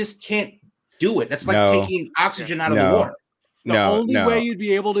just can't do it. That's like taking oxygen out of the water. The only way you'd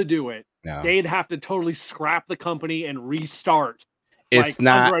be able to do it, they'd have to totally scrap the company and restart. It's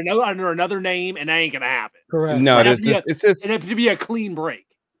not under another name, and that ain't gonna happen. Correct. No, It'd have to be a clean break,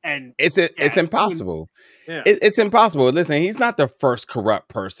 and it's impossible. It's impossible. Listen, he's not the first corrupt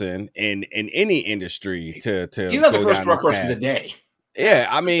person in any industry to. He's not the first corrupt person today. Yeah,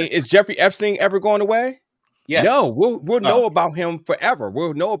 I mean, is Jeffrey Epstein ever going away? Yes. No, we'll know about him forever.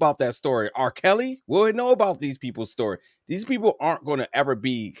 We'll know about that story. R. Kelly, we'll know about these people's story. These people aren't going to ever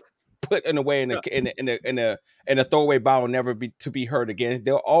be put in a way in a throwaway bottle, never be heard again.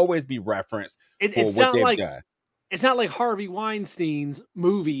 They'll always be referenced for what they've done. It's not like Harvey Weinstein's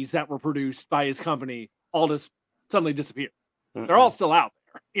movies that were produced by his company all just suddenly disappeared. Mm-hmm. They're all still out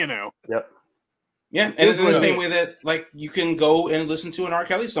there, you know. Yep. Yeah, and it's in the same way that, like, you can go and listen to an R.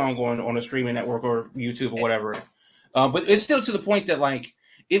 Kelly song on a streaming network or YouTube or whatever. But it's still to the point that, like,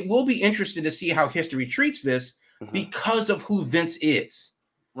 it will be interesting to see how history treats this because of who Vince is.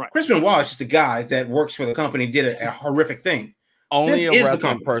 Right. Chris Benoit is just a guy that works for the company, did a horrific thing. Only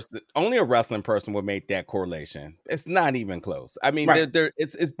a wrestling person would make that correlation. It's not even close. I mean,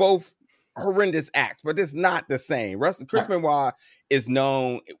 it's both horrendous acts, but it's not the same. Chris Benoit is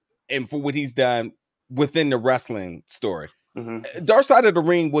known and for what he's done within the wrestling story. Dark Side of the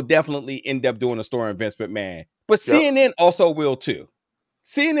Ring will definitely end up doing a story on Vince McMahon, but CNN also will too.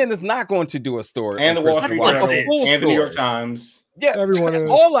 CNN is not going to do a story, and the Wall Street Journal, and the New York Times. Yeah, everyone,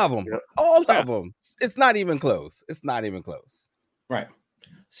 all of them, all of them. It's not even close. It's not even close. Right.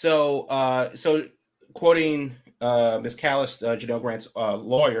 So, quoting Ms. Callis, Janelle Grant's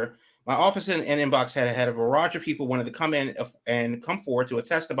lawyer, my office and inbox had a barrage of people wanted to come in and come forward to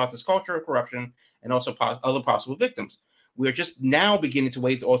attest about this culture of corruption and also other possible victims. We're just now beginning to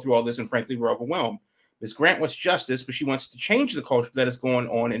wade through all this, and frankly, we're overwhelmed. Ms. Grant wants justice, but she wants to change the culture that is going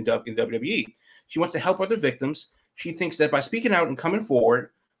on in WWE. She wants to help other victims. She thinks that by speaking out and coming forward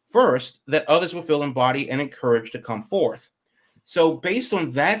first, that others will feel embodied and encouraged to come forth. So based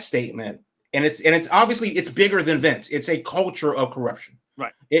on that statement, and it's obviously it's bigger than Vince. It's a culture of corruption.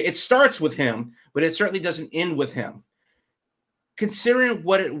 Right. It starts with him, but it certainly doesn't end with him. Considering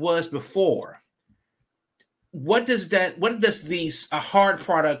what it was before, what does a hard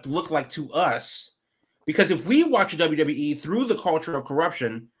product look like to us? Because if we watch WWE through the culture of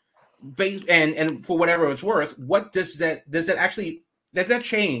corruption, and for whatever it's worth, what does that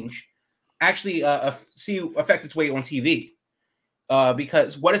change actually affect its way on TV?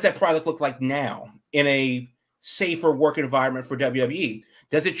 Because what does that product look like now in a safer work environment for WWE?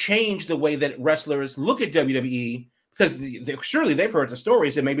 Does it change the way that wrestlers look at WWE? Because surely they've heard the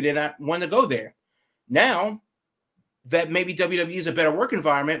stories and maybe they're not want to go there. Now that maybe WWE is a better work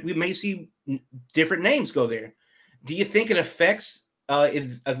environment, we may see different names go there. Do you think it affects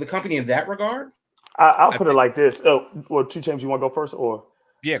the company in that regard? I'll put it like this. Oh, well, 2 Chainz, you want to go first, or?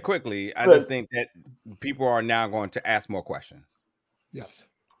 Yeah, quickly. I just think that people are now going to ask more questions. Yes.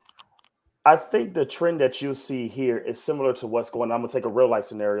 I think the trend that you'll see here is similar to what's going on. I'm going to take a real life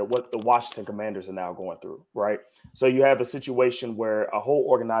scenario, what the Washington Commanders are now going through, right? So you have a situation where a whole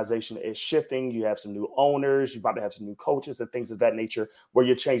organization is shifting. You have some new owners. You're about to have some new coaches and things of that nature where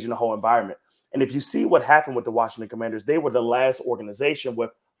you're changing the whole environment. And if you see what happened with the Washington Commanders, they were the last organization with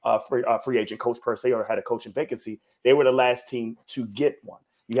a free agent coach per se or had a coaching vacancy. They were the last team to get one.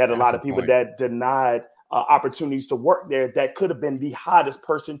 You had a lot of people that denied opportunities to work there that could have been the hottest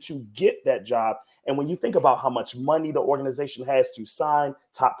person to get that job. And when you think about how much money the organization has to sign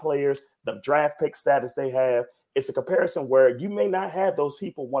top players, the draft pick status they have, it's a comparison where you may not have those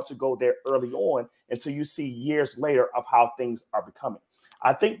people want to go there early on until you see years later of how things are becoming.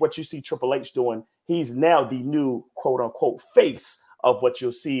 I think what you see Triple H doing, he's now the new quote unquote face of what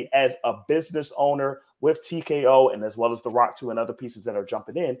you'll see as a business owner with TKO and as well as The Rock too and other pieces that are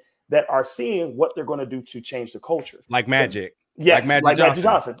jumping in that are seeing what they're going to do to change the culture. Like Magic. So, yes, like Magic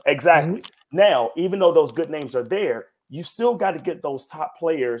Johnson. Exactly. Mm-hmm. Now, even though those good names are there, you still got to get those top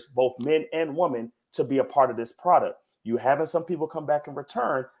players, both men and women, to be a part of this product. You having some people come back and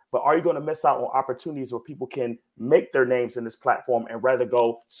return, but are you going to miss out on opportunities where people can make their names in this platform and rather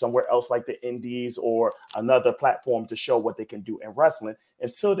go somewhere else like the Indies or another platform to show what they can do in wrestling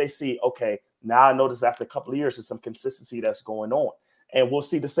until they see, okay, now I notice after a couple of years there's some consistency that's going on. And we'll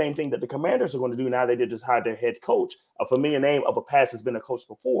see the same thing that the Commanders are going to do now. They did just hire their head coach. A familiar name of a past has been a coach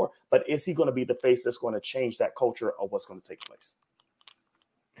before, but is he going to be the face that's going to change that culture of what's going to take place?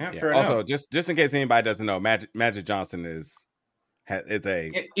 Yeah. Also, just in case anybody doesn't know, Magic Johnson is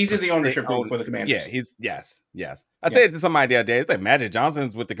he's in the ownership group for the Commanders. Yeah, he's yes. I said it to somebody the other day. It's like Magic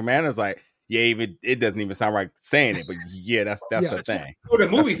Johnson's with the Commanders. Like, yeah, it doesn't even sound right saying it, but yeah, that's the thing. For the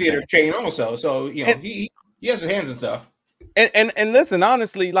movie theater chain also, so you know he has his hands and stuff. And listen,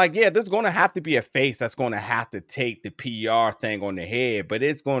 honestly, like, yeah, there's going to have to be a face that's going to have to take the PR thing on the head, but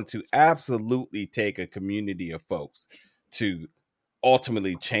it's going to absolutely take a community of folks to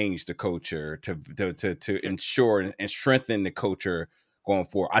ultimately change the culture, to ensure and strengthen the culture going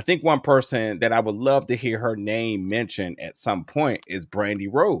forward. I think one person that I would love to hear her name mentioned at some point is Brandi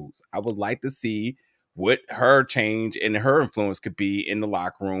Rhodes. I would like to see what her change and her influence could be in the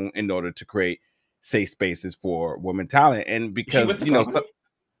locker room in order to create safe spaces for women talent. And because, you know,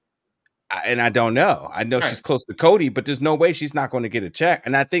 and I don't know. I know she's close to Cody, but there's no way she's not going to get a check.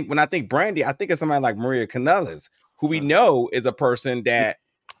 And I think when I think Brandi, I think of somebody like Maria Kanellis, who we know is a person that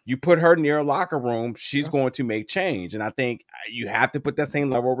you put her near a locker room, she's going to make change. And I think you have to put that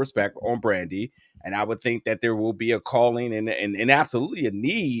same level of respect on Brandi. And I would think that there will be a calling and absolutely a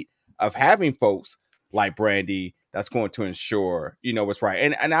need of having folks like Brandi that's going to ensure, you know, what's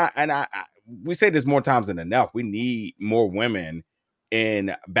right. And I we say this more times than enough. We need more women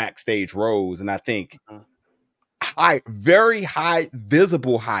in backstage roles. And I think very high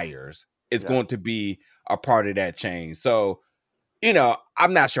visible hires is going to be a part of that change. So, you know,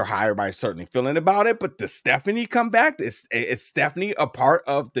 I'm not sure how everybody's certainly feeling about it, but does Stephanie come back? Is Stephanie a part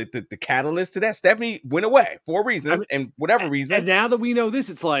of the catalyst to that? Stephanie went away for a reason, and whatever reason. And now that we know this,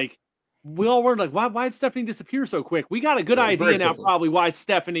 it's like, we all were like, why did Stephanie disappear so quick? We got a good idea now, probably why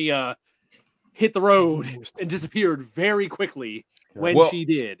Stephanie hit the road and disappeared very quickly when she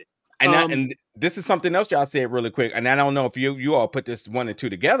did. And this is something else y'all said really quick, and I don't know if you all put this 1 and 2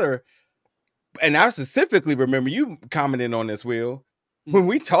 together. And I specifically remember you commenting on this, Will, when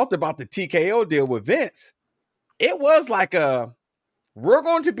we talked about the TKO deal with Vince. It was like we're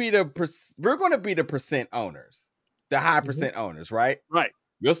going to be the percent owners, the high percent owners, right? Right.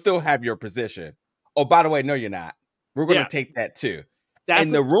 You'll still have your position. Oh, by the way, no, you're not. We're going to take that too.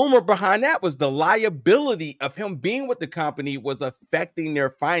 And the rumor behind that was the liability of him being with the company was affecting their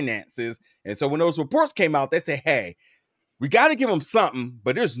finances. And so when those reports came out, they said, hey, we got to give him something,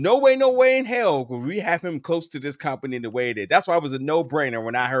 but there's no way in hell will we have him close to this company the way it is. That's why it was a no-brainer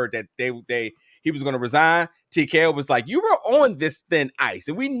when I heard that he was going to resign. TKO was like, you were on this thin ice,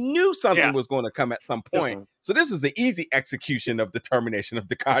 and we knew something was going to come at some point. So this was the easy execution of the termination of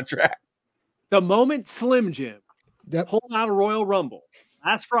the contract. The moment Slim Jim pulled out a Royal Rumble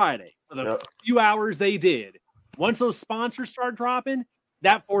last Friday, for the few hours they did, once those sponsors start dropping,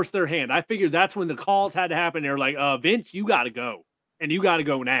 that forced their hand. I figured that's when the calls had to happen. They're like, Vince, you got to go. And you got to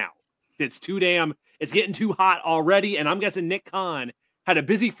go now. It's getting too hot already. And I'm guessing Nick Khan had a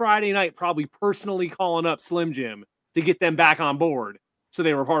busy Friday night, probably personally calling up Slim Jim to get them back on board. So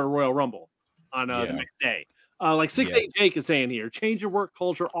they were part of Royal Rumble on the next day. Like 6'8" Jake is saying here, change your work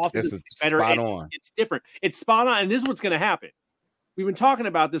culture off. This is better. Spot on. It's different. It's spot on. And this is what's going to happen. We've been talking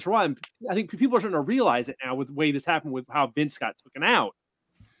about this for a while. And I think people are starting to realize it now with the way this happened with how Vince got taken out.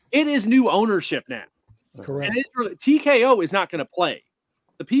 It is new ownership now. Correct. And TKO is not going to play.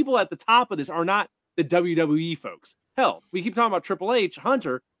 The people at the top of this are not the WWE folks. Hell, we keep talking about Triple H,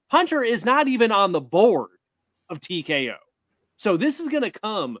 Hunter. Hunter is not even on the board of TKO. So this is going to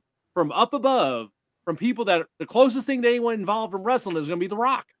come from up above, from people that the closest thing to anyone involved in wrestling is going to be The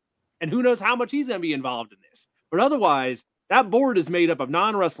Rock. And who knows how much he's going to be involved in this. But otherwise, that board is made up of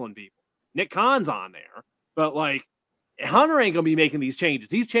non-wrestling people. Nick Khan's on there. But like, Hunter ain't going to be making these changes.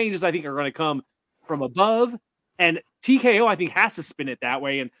 These changes, I think, are going to come from above. And TKO, I think, has to spin it that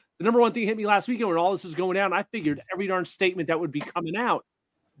way. And the number one thing hit me last weekend when all this is going down, I figured every darn statement that would be coming out,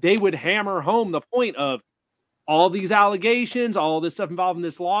 they would hammer home the point of all these allegations, all this stuff involved in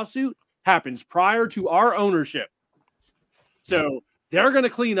this lawsuit happens prior to our ownership. So they're going to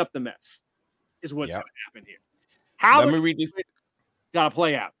clean up the mess is what's going to happen here. How Let me read these. Got to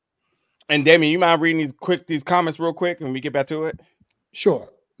play out. And Damien, you mind reading these comments real quick when we get back to it? Sure.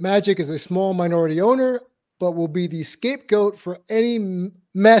 Magic is a small minority owner, but will be the scapegoat for any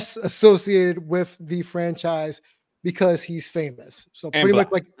mess associated with the franchise because he's famous. So pretty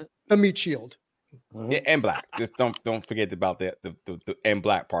much like the meat shield. Yeah, and black. Just don't forget about the and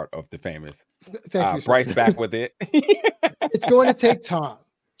black part of the famous. Thank you, sir. Bryce back with it. It's going to take time.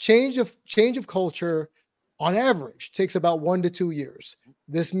 Change of culture, on average, takes about 1 to 2 years.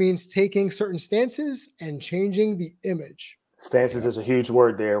 This means taking certain stances and changing the image. Stances is a huge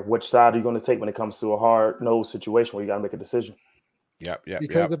word there. Which side are you going to take when it comes to a hard-nosed situation where you got to make a decision? Yep.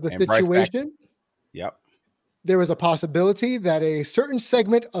 Because of the situation. Yep. There was a possibility that a certain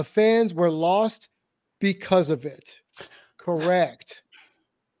segment of fans were lost because of it. Correct.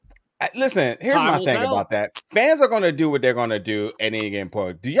 Listen, here's my thing about that. Fans are going to do what they're going to do at any given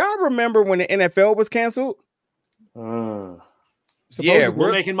point. Do y'all remember when the NFL was canceled? Yeah,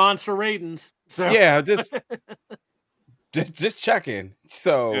 we're making monster ratings. So yeah, just checking.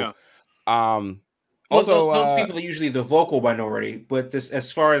 So, also, those people are usually the vocal minority, but this,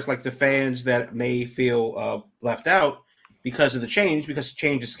 as far as like the fans that may feel left out because of the change, because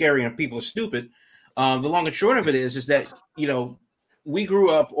change is scary and people are stupid. The long and short of it is that, you know, we grew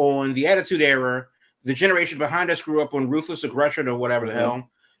up on the Attitude Era. The generation behind us grew up on Ruthless Aggression or whatever the hell.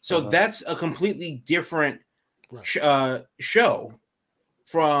 So that's a completely different show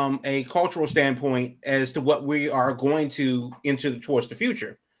from a cultural standpoint as to what we are going to towards the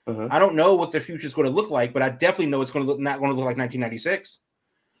future. I don't know what the future is going to look like, but I definitely know it's going to not going to look like 1996.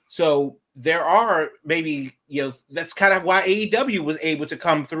 So there are maybe, you know, that's kind of why AEW was able to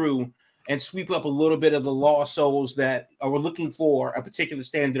come through and sweep up a little bit of the lost souls that were looking for a particular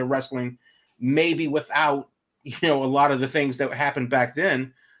standard of wrestling, maybe without, you know, a lot of the things that happened back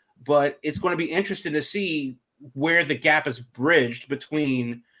then. But it's going to be interesting to see where the gap is bridged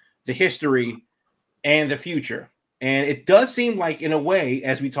between the history and the future. And it does seem like, in a way,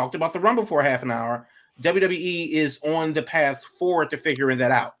 as we talked about the Rumble for half an hour, WWE is on the path forward to figuring that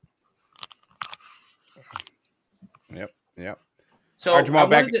out. Yep. So Jamal,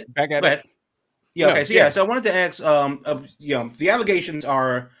 back at it. Yeah. Okay. So I wanted to ask. You know, the allegations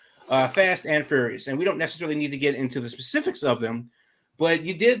are fast and furious, and we don't necessarily need to get into the specifics of them. But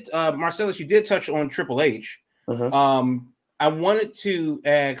you did, Marcellus. You did touch on Triple H. I wanted to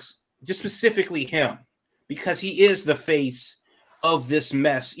ask just specifically him, because he is the face of this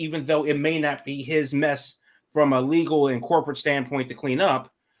mess, even though it may not be his mess from a legal and corporate standpoint to clean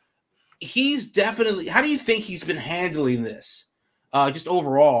up. He's definitely. How do you think he's been handling this? Just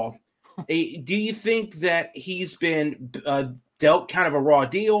overall, do you think that he's been dealt kind of a raw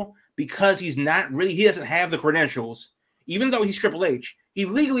deal because he doesn't have the credentials, even though he's Triple H, he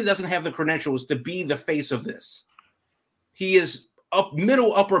legally doesn't have the credentials to be the face of this. He is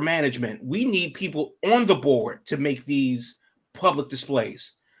middle upper management. We need people on the board to make these public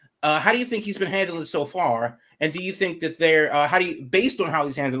displays. How do you think he's been handling it so far? And do you think that based on how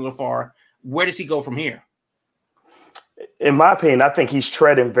he's handled it so far, where does he go from here? In my opinion, I think he's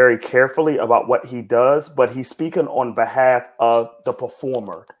treading very carefully about what he does, but he's speaking on behalf of the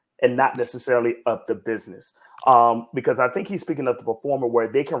performer and not necessarily of the business. Because I think he's speaking of the performer where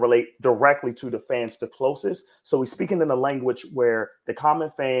they can relate directly to the fans the closest. So he's speaking in a language where the common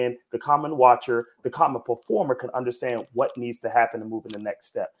fan, the common watcher, the common performer can understand what needs to happen to move in the next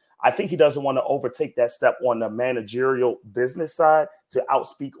step. I think he doesn't want to overtake that step on the managerial business side to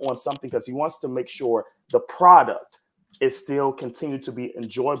outspeak on something, because he wants to make sure the product is still continue to be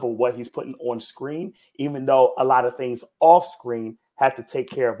enjoyable, what he's putting on screen, even though a lot of things off screen have to take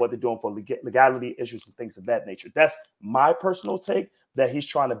care of what they're doing for legality issues and things of that nature. That's my personal take, that he's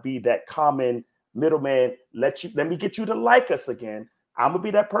trying to be that common middleman. Let me get you to like us again. I'm going to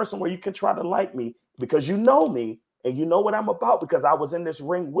be that person where you can try to like me because you know me and you know what I'm about because I was in this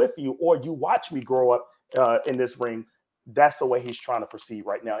ring with you, or you watch me grow up in this ring. That's the way he's trying to proceed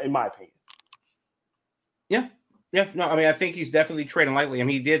right now, in my opinion. Yeah. No, I mean, I think he's definitely trading lightly. I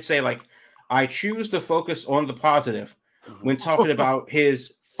mean, he did say, like, I choose to focus on the positive when talking about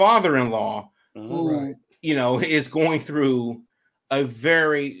his father-in-law, who, you know, is going through a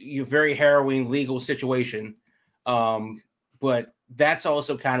very, very harrowing legal situation. But that's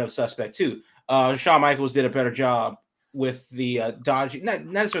also kind of suspect, too. Shawn Michaels did a better job with the dodging, not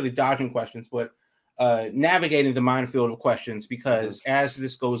necessarily dodging questions, but navigating the minefield of questions, because as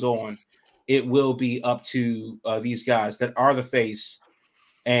this goes on, it will be up to these guys that are the face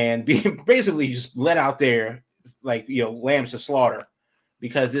and being basically just let out there lambs to slaughter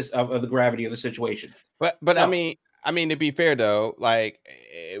because of the gravity of the situation. But So- I mean, to be fair though, like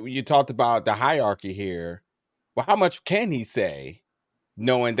you talked about the hierarchy here. Well, how much can he say,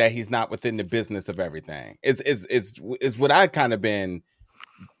 knowing that he's not within the business of everything? Is what I kind of been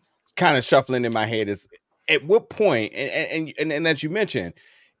kind of shuffling in my head is at what point, and as you mentioned,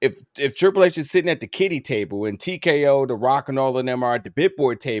 if Triple H is sitting at the kiddie table and TKO, The Rock, and all of them are at the bit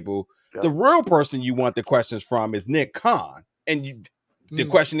board table, Yep. the real person you want the questions from is Nick Khan, and the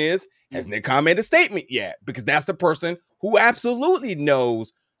question is, has Nick Khan made a statement yet? Because that's the person who absolutely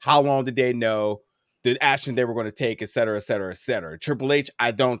knows how long did they know the action they were going to take, et cetera, et cetera, et cetera. Triple H,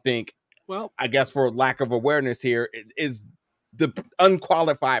 I don't think, Well, I guess for lack of awareness here, is the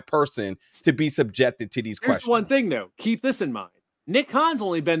unqualified person to be subjected to these here's questions. one thing though. Keep this in mind. Nick Khan's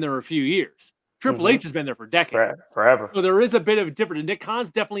only been there a few years. Triple Mhm. H has been there for decades. Forever. So there is a bit of a difference. Nick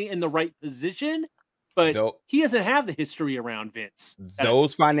Khan's definitely in the right position, but Though- he doesn't have the history around Vince.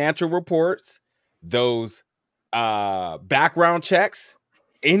 Those financial reports, those background checks,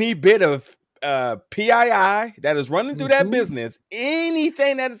 any bit of PII that is running through that business,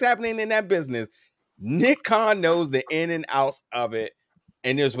 anything that is happening in that business, Nick Khan knows the in and outs of it.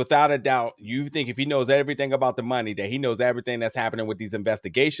 And there's without a doubt, you think if he knows everything about the money, that he knows everything that's happening with these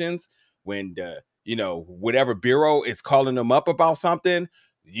investigations. When the, whatever bureau is calling them up about something,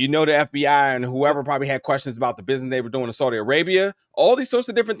 the FBI and whoever probably had questions about the business they were doing in Saudi Arabia, all these sorts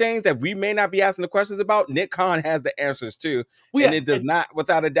of different things that we may not be asking the questions about, Nick Khan has the answers to. Well, and it does not,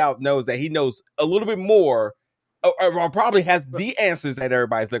 without a doubt, knows that he knows a little bit more, or probably has the answers that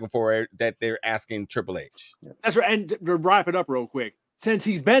everybody's looking for, that they're asking Triple H. That's right. And to wrap it up real quick, since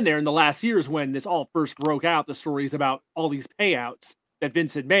he's been there in the last years when this all first broke out, the stories about all these payouts that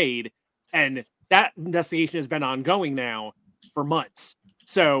Vince had made, and that investigation has been ongoing now for months.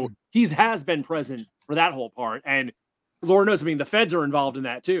 So he has been present for that whole part. And Lord knows, the feds are involved in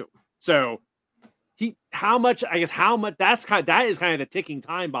that too. So that is kind of the ticking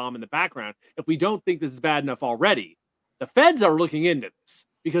time bomb in the background. If we don't think this is bad enough already, the feds are looking into this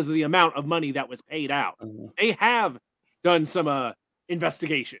because of the amount of money that was paid out. They have done some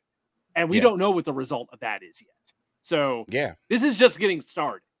investigation, and we don't know what the result of that is yet. So this is just getting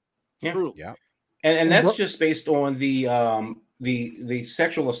started. Yeah. Truly. Yeah. And that's just based on the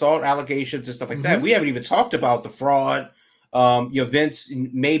sexual assault allegations and stuff like that. We haven't even talked about the fraud. Vince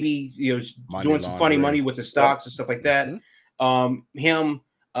maybe doing some funny money with the stocks and stuff like that. The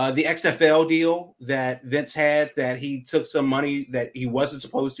XFL deal that Vince had, that he took some money that he wasn't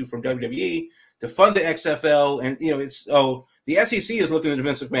supposed to from WWE to fund the XFL, and the SEC is looking at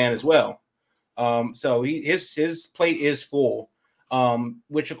Vince McMahon as well. So his plate is full,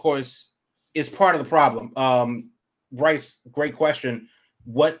 which of course is part of the problem. Bryce, great question.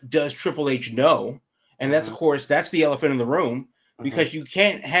 What does Triple H know? And that's, of course, that's the elephant in the room, because you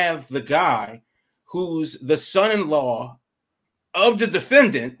can't have the guy who's the son-in-law of the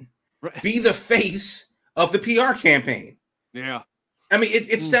defendant be the face of the PR campaign. Yeah.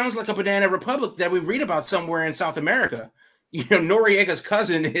 It sounds like a banana republic that we read about somewhere in South America. Noriega's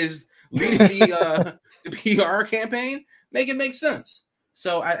cousin is leading the PR campaign. Make it make sense.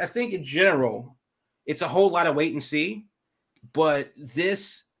 So I think in general, it's a whole lot of wait and see. But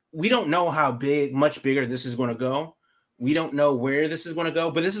we don't know how much bigger this is going to go. We don't know where this is going to go.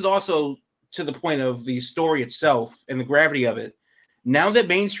 But this is also to the point of the story itself and the gravity of it. Now that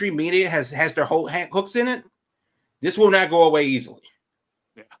mainstream media has their whole hooks in it, this will not go away easily.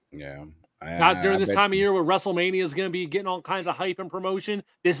 Yeah. Not during this time of year where WrestleMania is going to be getting all kinds of hype and promotion.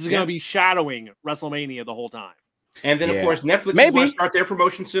 This is going to be shadowing WrestleMania the whole time. And then, of course, Netflix is going to start their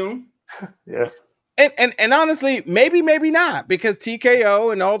promotion soon. Yeah. And honestly, maybe not, because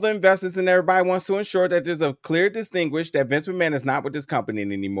TKO and all the investors and everybody wants to ensure that there's a clear distinguish that Vince McMahon is not with this company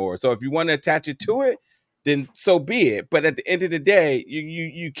anymore. So if you want to attach it to it, then so be it. But at the end of the day,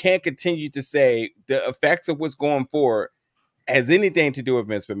 you can't continue to say the effects of what's going forward has anything to do with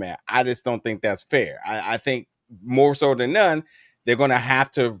Vince McMahon. I just don't think that's fair. I think more so than none, they're going to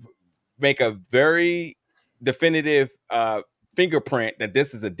have to make a very definitive fingerprint that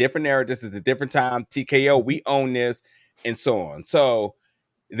this is a different era, this is a different time. TKO, we own this, and so on. So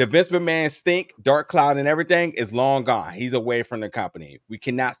the Vince McMahon stink, dark cloud, and everything is long gone. He's away from the company. We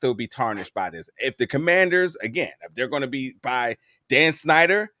cannot still be tarnished by this. If the Commanders, again, if they're going to be by Dan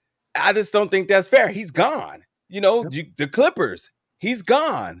Snyder, I just don't think that's fair. He's gone. The Clippers, he's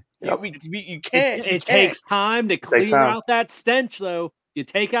gone. Yep. You can't. It takes time to clear out that stench, though. You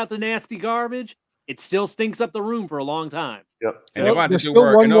take out the nasty garbage, it still stinks up the room for a long time. Yep. And there's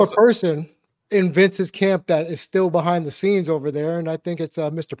still one more person in Vince's camp that is still behind the scenes over there, and I think it's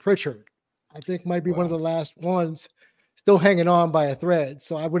Mr. Pritchard. I think might be one of the last ones still hanging on by a thread.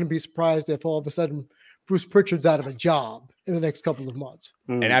 So I wouldn't be surprised if all of a sudden Bruce Pritchard's out of a job in the next couple of months.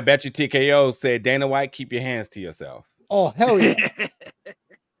 And I bet you TKO said, Dana White, keep your hands to yourself. Oh, hell yeah.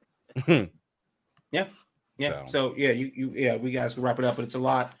 Yeah. So we guys can wrap it up, but it's a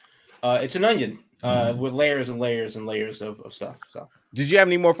lot. It's an onion with layers and layers and layers of stuff. So did you have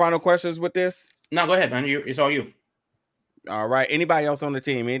any more final questions with this? No, go ahead, man. It's all you. All right. Anybody else on the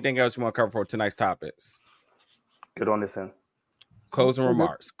team? Anything else you want to cover for tonight's topics? Good on this end. Closing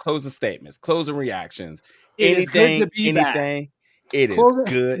remarks, closing statements, closing reactions. It is good to be anything. back. It is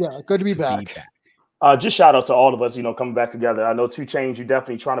good. Yeah, good to be back. Just shout out to all of us, coming back together. I know 2 Chainz, you're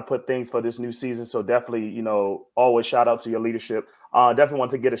definitely trying to put things for this new season. So definitely, always shout out to your leadership. Definitely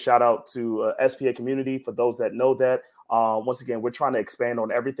want to get a shout out to SPA community for those that know that. Once again, we're trying to expand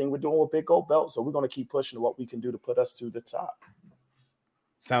on everything we're doing with Big Gold Belt. So we're going to keep pushing what we can do to put us to the top.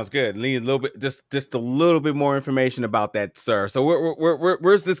 Sounds good. Lee, a little bit, just a little bit more information about that, sir. So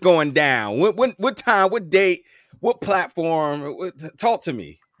where's this going down? What time? What date? What platform? Talk to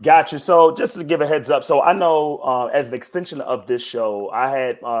me. Gotcha. So just to give a heads up, so I know as an extension of this show, I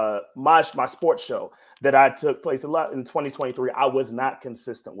had my sports show that I took place a lot in 2023. I was not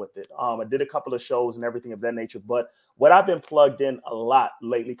consistent with it. I did a couple of shows and everything of that nature, but what I've been plugged in a lot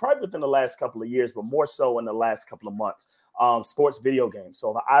lately, probably within the last couple of years, but more so in the last couple of months, sports video games.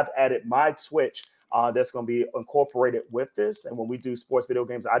 So I've added my Twitch that's going to be incorporated with this. And when we do sports video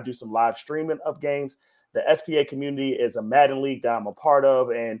games, I do some live streaming of games. The SPA community is a Madden league that I'm a part of,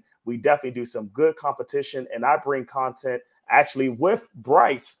 and we definitely do some good competition. And I bring content actually with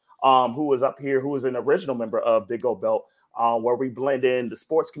Bryce, who was up here, who was an original member of Big Gold Belt, where we blend in the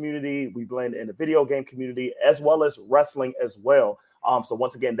sports community, we blend in the video game community, as well as wrestling as well. So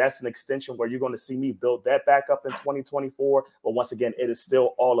once again, that's an extension where you're going to see me build that back up in 2024. But once again, it is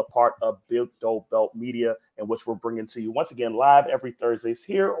still all a part of Big Gold Belt Media, in which we're bringing to you once again live every Thursdays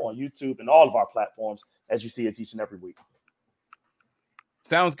here on YouTube and all of our platforms, as you see us each and every week.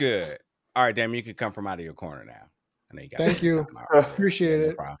 Sounds good. All right, damn, you can come from out of your corner now. I know you got Thank you.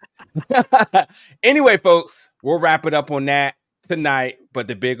 Appreciate it. Anyway, folks, we'll wrap it up on that tonight. But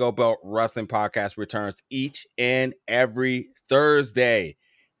the Big Gold Belt Wrestling Podcast returns each and every Thursday,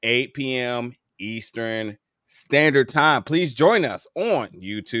 8 p.m. Eastern Standard Time. Please join us on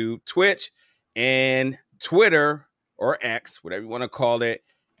YouTube, Twitch, and Twitter, or X, whatever you want to call it.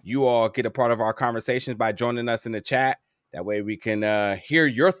 You all get a part of our conversations by joining us in the chat. That way we can hear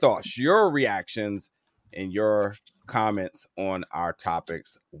your thoughts, your reactions, and your comments on our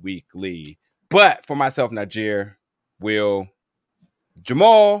topics weekly. But for myself, Najir, Will,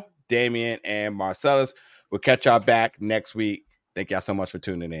 Jamal, Damian, and Marcellus, we'll catch y'all back next week. Thank y'all so much for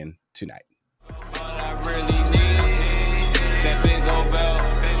tuning in tonight.